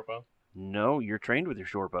like my short bow. No, you're trained with your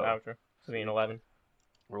short bow. Oh, true. So be an 11.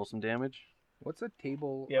 Roll some damage. What's a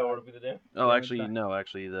table? Yeah, what would be the day? Oh, Damage actually, back. no.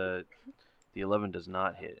 Actually, the 11 does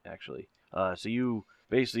not hit. Actually, so you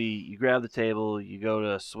basically you grab the table, you go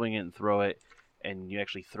to swing it and throw it, and you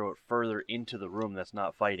actually throw it further into the room that's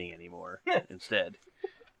not fighting anymore. Instead,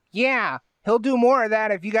 Yeah, he'll do more of that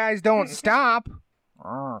if you guys don't stop.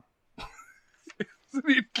 It's a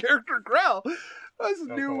new character growl. That's a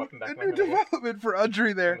Go new, weapon back a my new hand. development for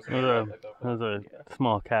Audrey there. There's a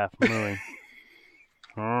small calf mooing.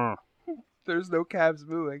 There's no calves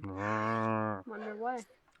mooing. Wonder why.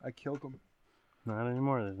 I killed him. Not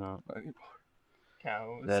anymore. There's not.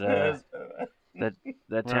 Cows.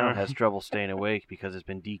 That town has trouble staying awake because it's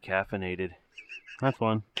been decaffeinated. That's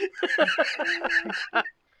one.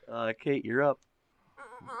 Kate, you're up.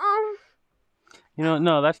 You know,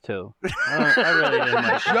 no, that's two. I really didn't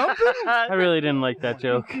like. Jumping? I really didn't like that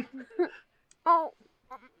joke. Oh.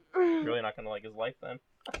 Really not gonna like his life then.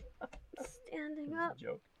 Standing That's up. a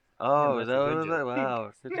joke. Oh, Yeah, is that's a that good what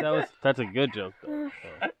joke. Wow. That's a good joke though.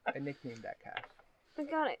 So. I nicknamed that calf. I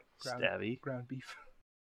got it. Stabby. Ground beef.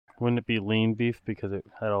 Wouldn't it be lean beef because it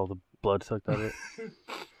had all the blood sucked out of it?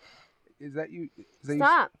 Is that you?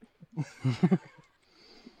 Stop.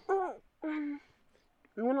 I'm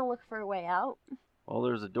gonna look for a way out. Well,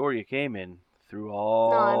 there's a door you came in through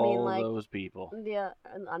all I mean, like- those people.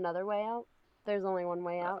 Another way out. There's only one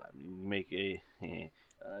way out. Make a.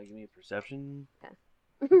 Give me a perception.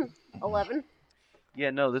 11.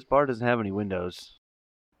 Yeah, no, this bar doesn't have any windows.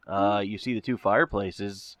 You see the two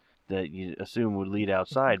fireplaces that you assume would lead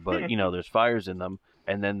outside, but there's fires in them,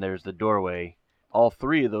 and then there's the doorway. All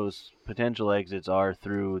three of those potential exits are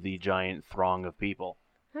through the giant throng of people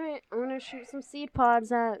Alright, I'm gonna shoot some seed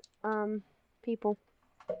pods at people.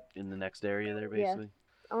 in the next area there, Yeah. basically.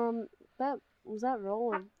 That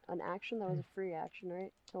roll an action? That was a free action,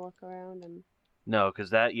 right? To look around and No, because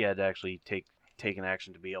that you had to actually take an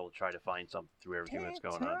action to be able to try to find something through everything that's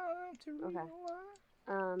going on.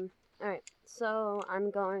 Okay. Alright, so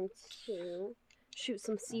I'm going to shoot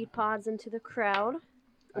some seed pods into the crowd.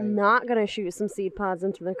 I'm not gonna shoot some seed pods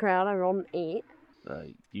into the crowd. I rolled an 8.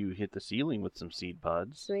 You hit the ceiling with some seed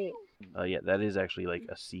pods. Sweet. Yeah, that is actually like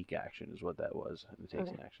a seek action, is what that was. It takes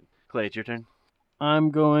Okay. an action. Clay, it's your turn.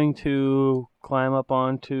 I'm going to climb up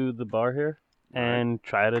onto the bar here and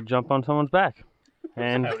try to jump on someone's back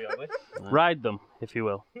and Howdy ugly. ride them, if you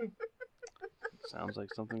will. Sounds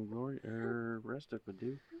like something Restic would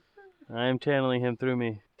do. I am channeling him through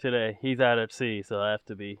me today. He's out at sea, so I have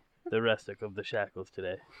to be the Restic of the Shackles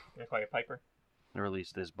today. You're like a piper. Or at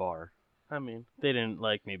least this bar. I mean, they didn't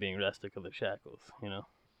like me being Restic of the Shackles, you know.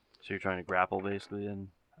 So you're trying to grapple, basically, then?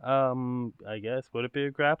 I guess. Would it be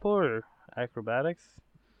a grapple or acrobatics?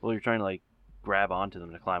 Well, you're trying to, like, grab onto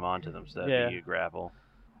them to climb onto them, so that'd Yeah. be a grapple.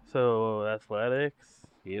 So, athletics.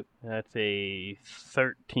 Yep. That's a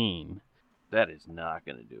 13. That is not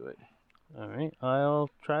going to do it. Alright, I'll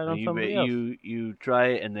try it on somebody else. You try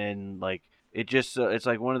it, and then, like, it just, it's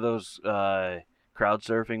like one of those, crowd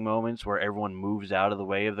surfing moments where everyone moves out of the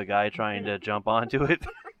way of the guy trying to jump onto it.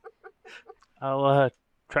 I'll,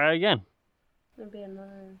 try again. It'd be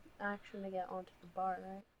another action to get onto the bar,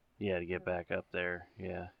 right? Yeah, to get back up there,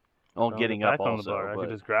 yeah. Oh, I'll getting get back up on also, the bar. I but...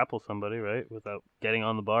 could just grapple somebody, right? Without getting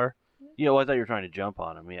on the bar. Yeah, well, I thought you were trying to jump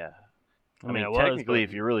on him, yeah. I mean, I was, technically, but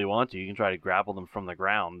if you really want to, you can try to grapple them from the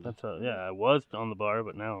ground. yeah, I was on the bar,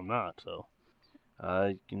 but now I'm not, so.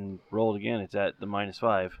 You can roll it again. It's at the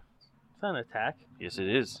 -5. It's not an attack. Yes, it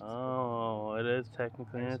is. Oh, it is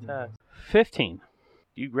technically an attack. 15.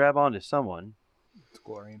 You grab onto someone. It's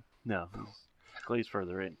Glorian. No, Clay's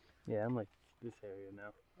further in. Yeah, I'm like this area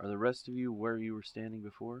now. Are the rest of you where you were standing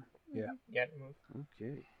before? Yeah, move.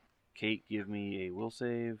 Okay. Kate, give me a will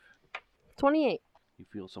save. 28. You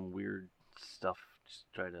feel some weird stuff just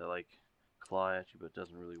try to, like, claw at you, but it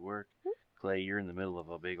doesn't really work. Clay, you're in the middle of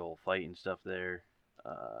a big old fight and stuff there.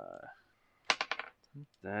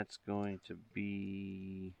 That's going to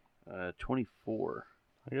be 24.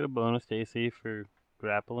 I get a bonus to AC for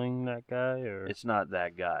grappling that guy, or It's not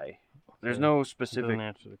that guy. There's Okay. no it doesn't specific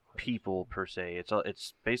answer the question. people per se.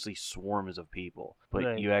 It's basically swarms of people, but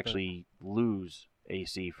Right, you but- actually lose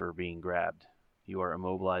AC for being grabbed. You are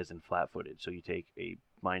immobilized and flat-footed, so you take a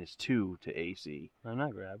 -2 to AC. I'm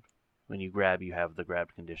not grabbed. When you grab, you have the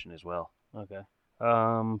grabbed condition as well. Okay. So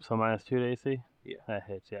 -2 to AC? Yeah. That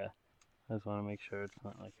hits, yeah. I just want to make sure it's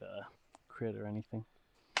not like a crit or anything.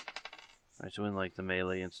 Right, so in like the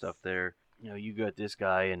melee and stuff there, you got this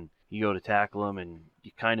guy and you go to tackle him and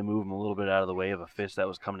you kind of move him a little bit out of the way of a fist that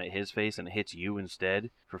was coming at his face and it hits you instead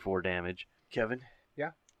for 4 damage. Kevin?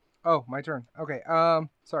 Oh, my turn. Okay.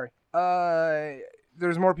 Sorry.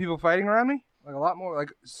 There's more people fighting around me. Like a lot more.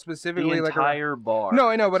 Like specifically, The like around... entire bar. No,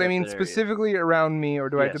 I know, but I except mean that area. specifically around me, or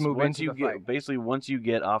do I have to Yes, move once into you the get, fight? Basically, once you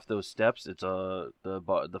get off those steps, it's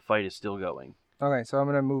the fight is still going. Okay, so I'm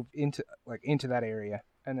gonna move into that area,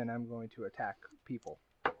 and then I'm going to attack people.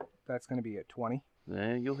 That's gonna be a 20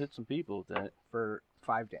 Then you'll hit some people with that. for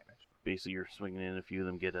 5 damage. Basically, you're swinging in. A few of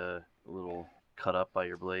them get a little cut up by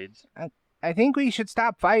your blades. I think we should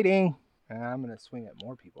stop fighting. And I'm gonna swing at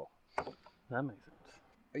more people. That makes sense.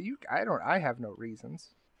 I have no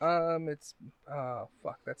reasons. It's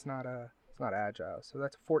fuck. It's not agile. So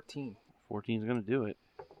that's 14. 14's gonna do it.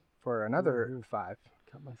 for another 5.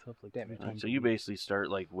 Cut myself like Damn it. 3 times. So you basically start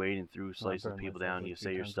like wading through, Well, I slicing burned people myself, down. like, You 3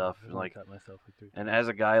 say your times stuff, before. and like, Cut myself like 3 and times. as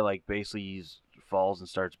a guy like basically falls and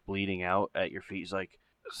starts bleeding out at your feet, he's like,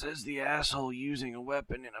 "Says the asshole using a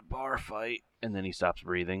weapon in a bar fight," and then he stops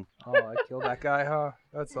breathing. Oh, I killed that guy, huh?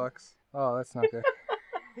 That sucks. Oh, that's not good.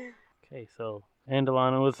 Okay, so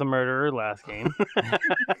Andalana was the murderer last game.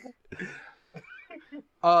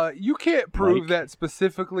 You can't prove Mike? that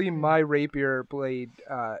specifically my rapier blade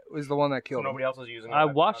was the one that So killed him. nobody else is using. I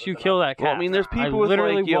watched you kill that cat. Well, I mean, there's people I with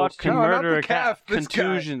literally like watched you No, not murder the a cat. calf. This guy.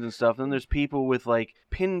 contusions and stuff. Then there's people with like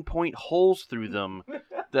pinpoint holes through them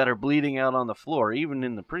that are bleeding out on the floor. Even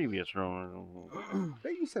in the previous room,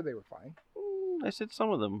 But you said they were fine. I said some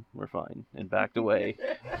of them were fine and backed away.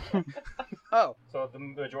 Oh, So the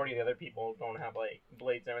majority of the other people don't have like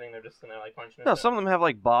blades and everything. They're just in there like punching. No, and some of them have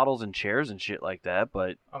like bottles and chairs and shit like that.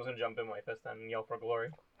 But I was gonna jump in with my fist and yell for glory.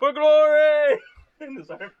 For glory! In his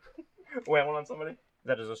arm. Wailing on somebody. Is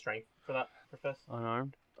that just a strength for that for fist?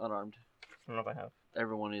 Unarmed. unarmed, I don't know if I have.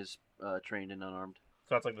 everyone is trained and unarmed.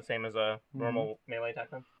 So that's like the same as a normal melee attack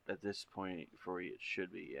then? At this point, for you, it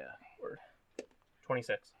should be. Yeah.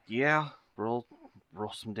 26. Yeah. Roll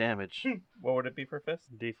some damage. What would it be for fist?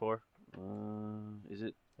 D4. Is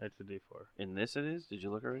it It's a D4. in this? It is. Did you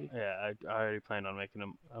look already? Yeah, I already planned on making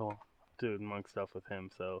him. Oh, doing monk stuff with him.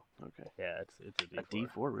 So Okay. yeah, it's a D4. A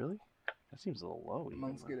D4, really? That seems a little low. even.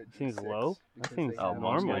 monks get a Seems D6 low? That because seems they Oh, have-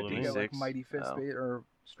 monks normal they to get, me. like D6. mighty fist Oh. or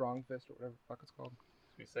strong fist or whatever the fuck it's called.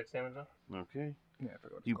 Be 6 damage now? Okay. Yeah, I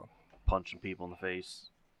forgot what it's You- called. Punching people in the face.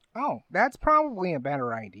 Oh, that's probably a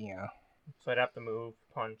better idea. So I'd have to move,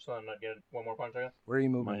 punch, so then I'd get one more punch, I guess. Where are you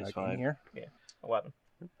moving? Minus Like 5. in here? 11.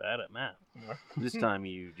 You're bad at math. More. This time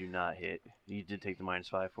you do not hit. You did take the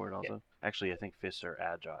 -5 for it also. Actually, I think fists are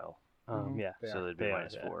agile, Mhm. Yeah. They so are. they'd be They are,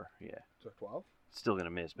 -4. Yeah. So 12. Still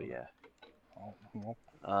gonna miss, but yeah. Oh,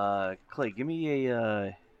 well, Clay, give me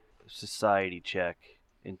a society check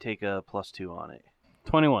and take a +2 on it.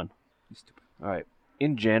 21. you stupid. All right.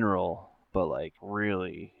 In general, but like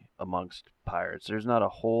really amongst pirates, there's not a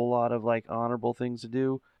whole lot of like honorable things to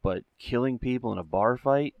do, but killing people in a bar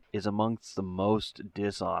fight is amongst the most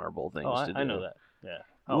dishonorable things Oh, to do. I know that. Yeah.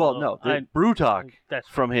 Well, no, Brutok That's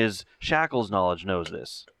from his Shackles knowledge knows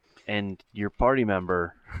this. And your party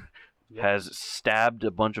member Yep. has stabbed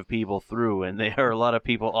a bunch of people through, and there are a lot of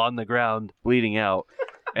people on the ground bleeding out.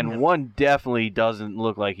 And one definitely doesn't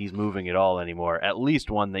look like he's moving at all anymore. At least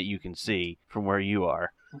one that you can see from where you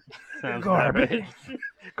are. sounds Garbage.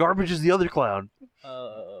 Garbage is the other clown.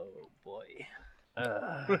 Oh boy.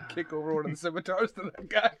 I'm gonna kick over one of the scimitars to that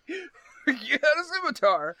guy. You had a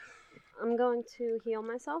scimitar. I'm going to heal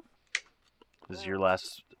myself. This is your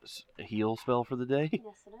last heal spell for the day?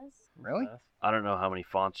 Yes, it is. Really? I don't know how many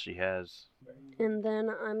fonts she has. And then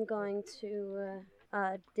I'm going to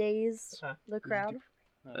daze Huh. the crowd.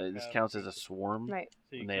 This counts as a swarm, Right.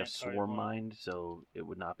 and they have swarm mind, so it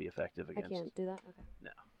would not be effective I against. can't do that. Okay.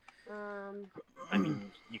 No. Um. I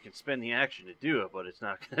mean, you can spend the action to do it, but it's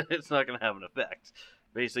not it's not going to have an effect.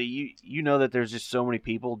 Basically, you know that there's just so many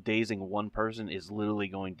people. Dazing one person is literally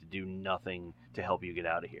going to do nothing to help you get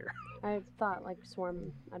out of here. I thought like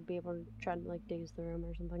swarm, I'd be able to try to like daze the room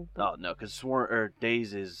or something. but Oh no, because swarm or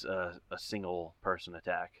daze is a single person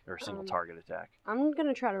attack or a single Um, target attack. I'm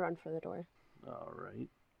gonna try to run for the door. All right.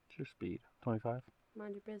 What's your speed? 25.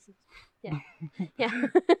 Mind your business. Yeah. Yeah.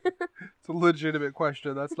 It's a legitimate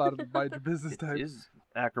question. That's not a mind your business type. Is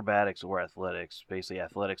acrobatics or athletics? Basically,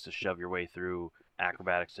 athletics to shove your way through,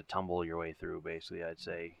 acrobatics to tumble your way through. Basically, I'd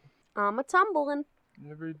say. I'm a tumbling.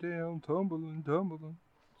 Every day I'm tumbling, tumbling.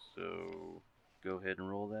 So, go ahead and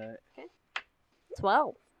roll that.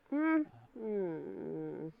 12. Hmm.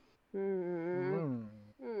 Hmm. Hmm.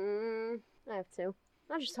 Mm. I have 2.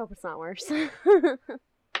 I just hope it's not worse.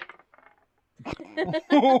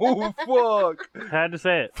 Oh, fuck. Had to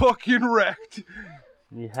say it. Fucking wrecked.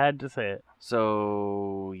 You had to say it.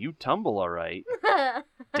 So you tumble all right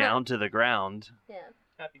down to the ground Yeah.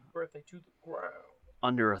 Happy birthday to the ground.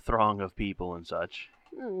 under a throng of people and such.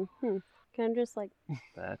 Mm-hmm. Can I just like?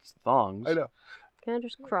 That's thongs. I know. Can I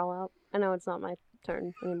just crawl out? I know it's not my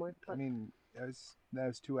turn anymore, I but mean, that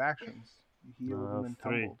was 2 actions. You healed No, and then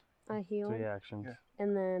 3. tumbled. I healed 3 actions. Yeah.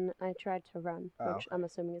 and then I tried to run, Oh, which I'm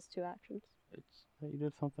assuming is 2 actions. It's, You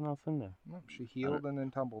did something else in there. Nope, she healed and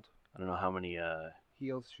then tumbled. I don't know how many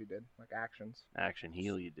Heals she did, like actions. action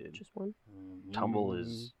heal you did. Just 1.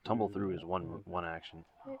 Tumble through is one action.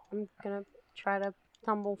 Alright, I'm gonna try to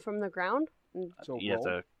tumble from the ground. So You have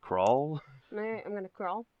roll. to crawl, Alright, I'm gonna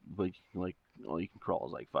crawl. but like all you can crawl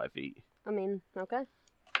is like 5 feet. I mean, okay.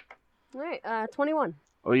 Alright, 21.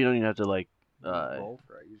 Or you don't even have to like Roll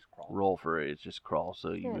for it. You just crawl. roll for it. It's just crawl,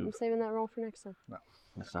 so you Yeah, I'm move. saving that roll for next time.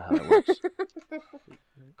 That's not how that works.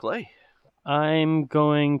 Clay. I'm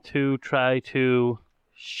going to try to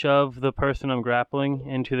shove the person I'm grappling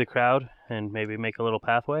into the crowd and maybe make a little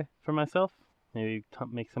pathway for myself. Maybe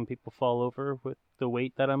make some people fall over with the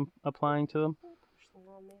weight that I'm applying to them.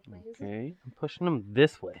 Okay. I'm pushing them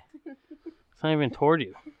this way. It's not even toward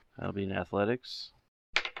you. That'll be in athletics.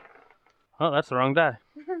 Oh, that's the wrong die.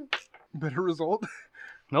 Better result.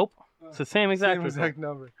 Nope. It's the same exact Same result. exact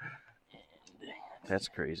number. That's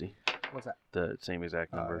crazy. What's that? The same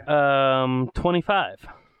exact Oh, number. 25.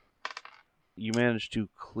 You managed to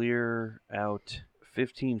clear out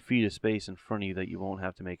 15 feet of space in front of you that you won't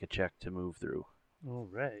have to make a check to move through. All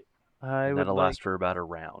right. And that'll last for about a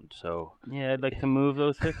round. So Yeah, I'd like to move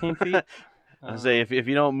those 15 feet. I say if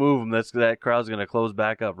you don't move them, that crowd's gonna close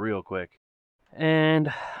back up real quick.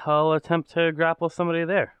 And I'll attempt to grapple somebody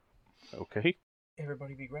there. Okay.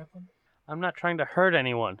 Everybody be grappling. I'm not trying to hurt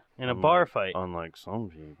anyone in a bar fight. Unlike some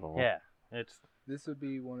people. Yeah, it's This would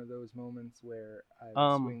be one of those moments where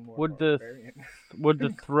I swing more would of a the- barbarian. would the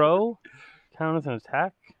throw count as an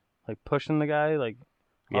attack? Like pushing the guy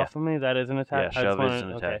Yeah. off of me? That is an Yeah, attack. I just shove is wanted-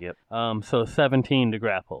 an attack. okay. Yep. So 17 to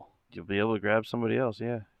grapple. You'll be able to grab somebody else.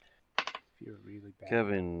 Yeah. If you're really bad.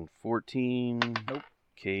 Kevin 14. Nope.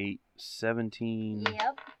 Kate 17.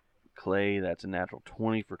 Yep. Clay, that's a natural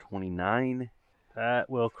 20 for 29. That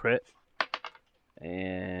will crit.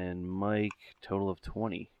 And Mike, total of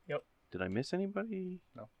 20. Yep. Did I miss anybody?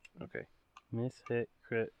 No. Okay. Miss, hit,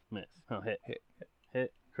 crit, miss. Oh, hit.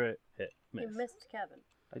 Hit, crit, hit, You miss. missed Kevin.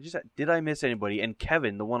 Did I miss anybody? And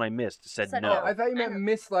Kevin, the one I missed, said Said no. no. I thought you meant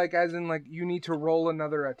miss, like as in like you need to roll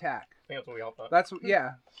another attack. I think that's what we all thought. That's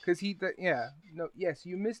yeah, because yes,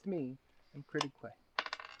 you missed me and critically.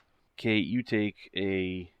 Kate, you take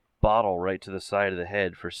a bottle right to the side of the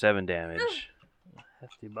head for 7 damage.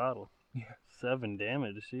 Hefty bottle. Yeah. 7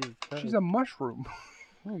 damage. She's a mushroom.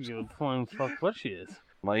 I don't give a flying fuck what she is.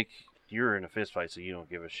 Mike, you're in a fist fight, so you don't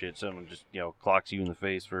give a shit. Someone just, clocks you in the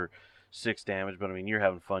face for 6 damage, but I mean, you're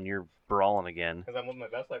having fun. You're brawling again. Because I'm living my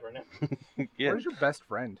best life right now. Yeah, Where's your best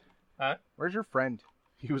friend? Huh? Where's your friend?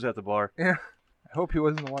 he was at the bar. Yeah. I hope he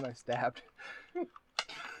wasn't the one I stabbed.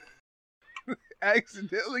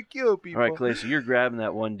 Accidentally kill people. All right, Clay, so you're grabbing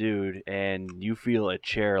that one dude, and you feel a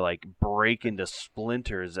chair, break into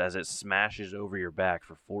splinters as it smashes over your back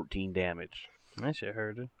for 14 damage. That shit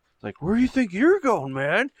hurted. Like, where do you think you're going,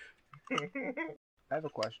 man? I have a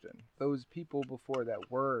question. Those people before that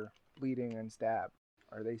were bleeding and stabbed,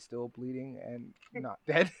 are they still bleeding and not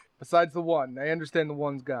dead? Besides the one. I understand the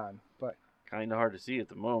one's gone, but Kind of hard to see at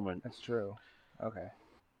the moment. that's true. Okay.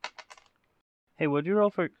 Hey, what'd you roll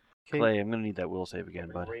for Kate? Clay, I'm going to need that will save again,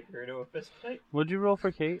 bud. Rape her into a fist fight. What'd you roll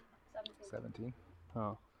for Kate? 17.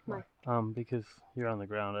 Oh. Why? Because you're on the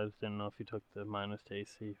ground. I just didn't know if you took the minus to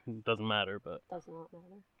AC. It doesn't matter, but Does not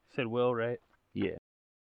matter. said will, right? Yeah.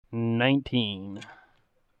 19. All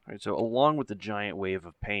right, so along with the giant wave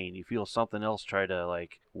of pain, you feel something else try to,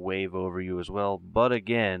 wave over you as well. But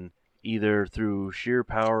again, either through sheer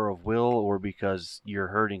power of will or because you're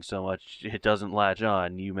hurting so much it doesn't latch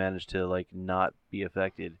on, you manage to, not be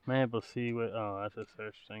affected. Am I able to see what... Oh, that's a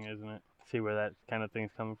search thing, isn't it? See where that kind of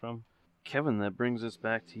thing's coming from? Kevin, that brings us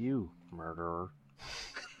back to you, murderer.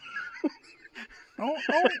 How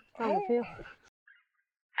do you feel?